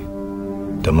gay,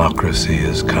 democracy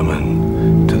is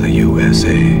coming to the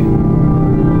USA.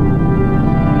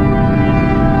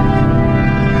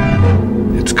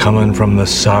 It's coming from the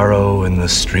sorrow in the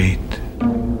street,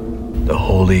 the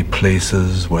holy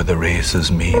places where the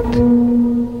races meet,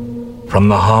 from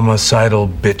the homicidal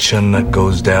bitchin' that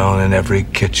goes down in every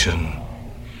kitchen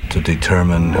to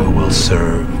determine who will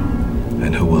serve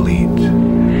and who will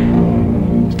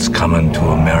eat. It's coming to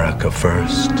America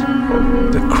first,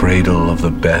 the cradle of the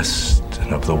best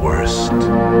and of the worst.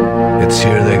 It's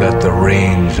here they got the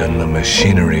range and the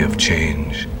machinery of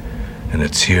change, and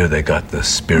it's here they got the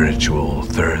spiritual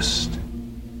thirst.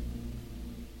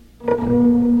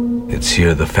 It's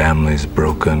here the family's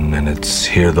broken, and it's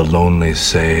here the lonely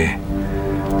say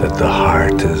that the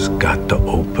heart has got to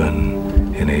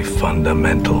open in a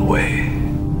fundamental way.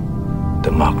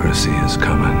 Democracy is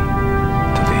coming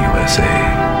to the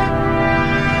USA.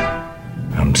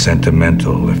 I'm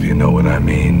sentimental, if you know what I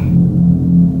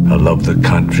mean. I love the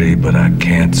country, but I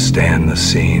can't stand the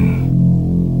scene.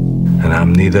 And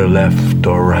I'm neither left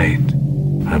or right.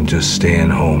 I'm just staying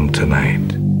home tonight,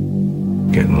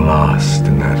 getting lost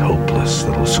in that hopeless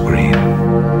little screen.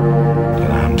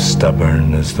 And I'm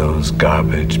stubborn as those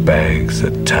garbage bags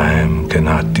that time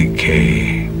cannot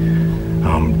decay.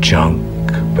 I'm junk,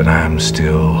 but I'm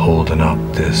still holding up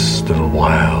this little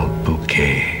wild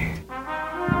bouquet.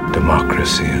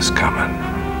 Democracy is coming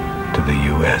to the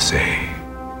USA.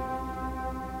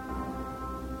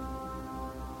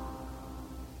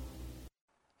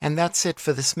 And that's it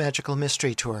for this Magical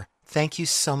Mystery Tour. Thank you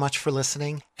so much for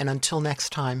listening, and until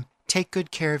next time, take good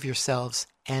care of yourselves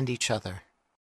and each other.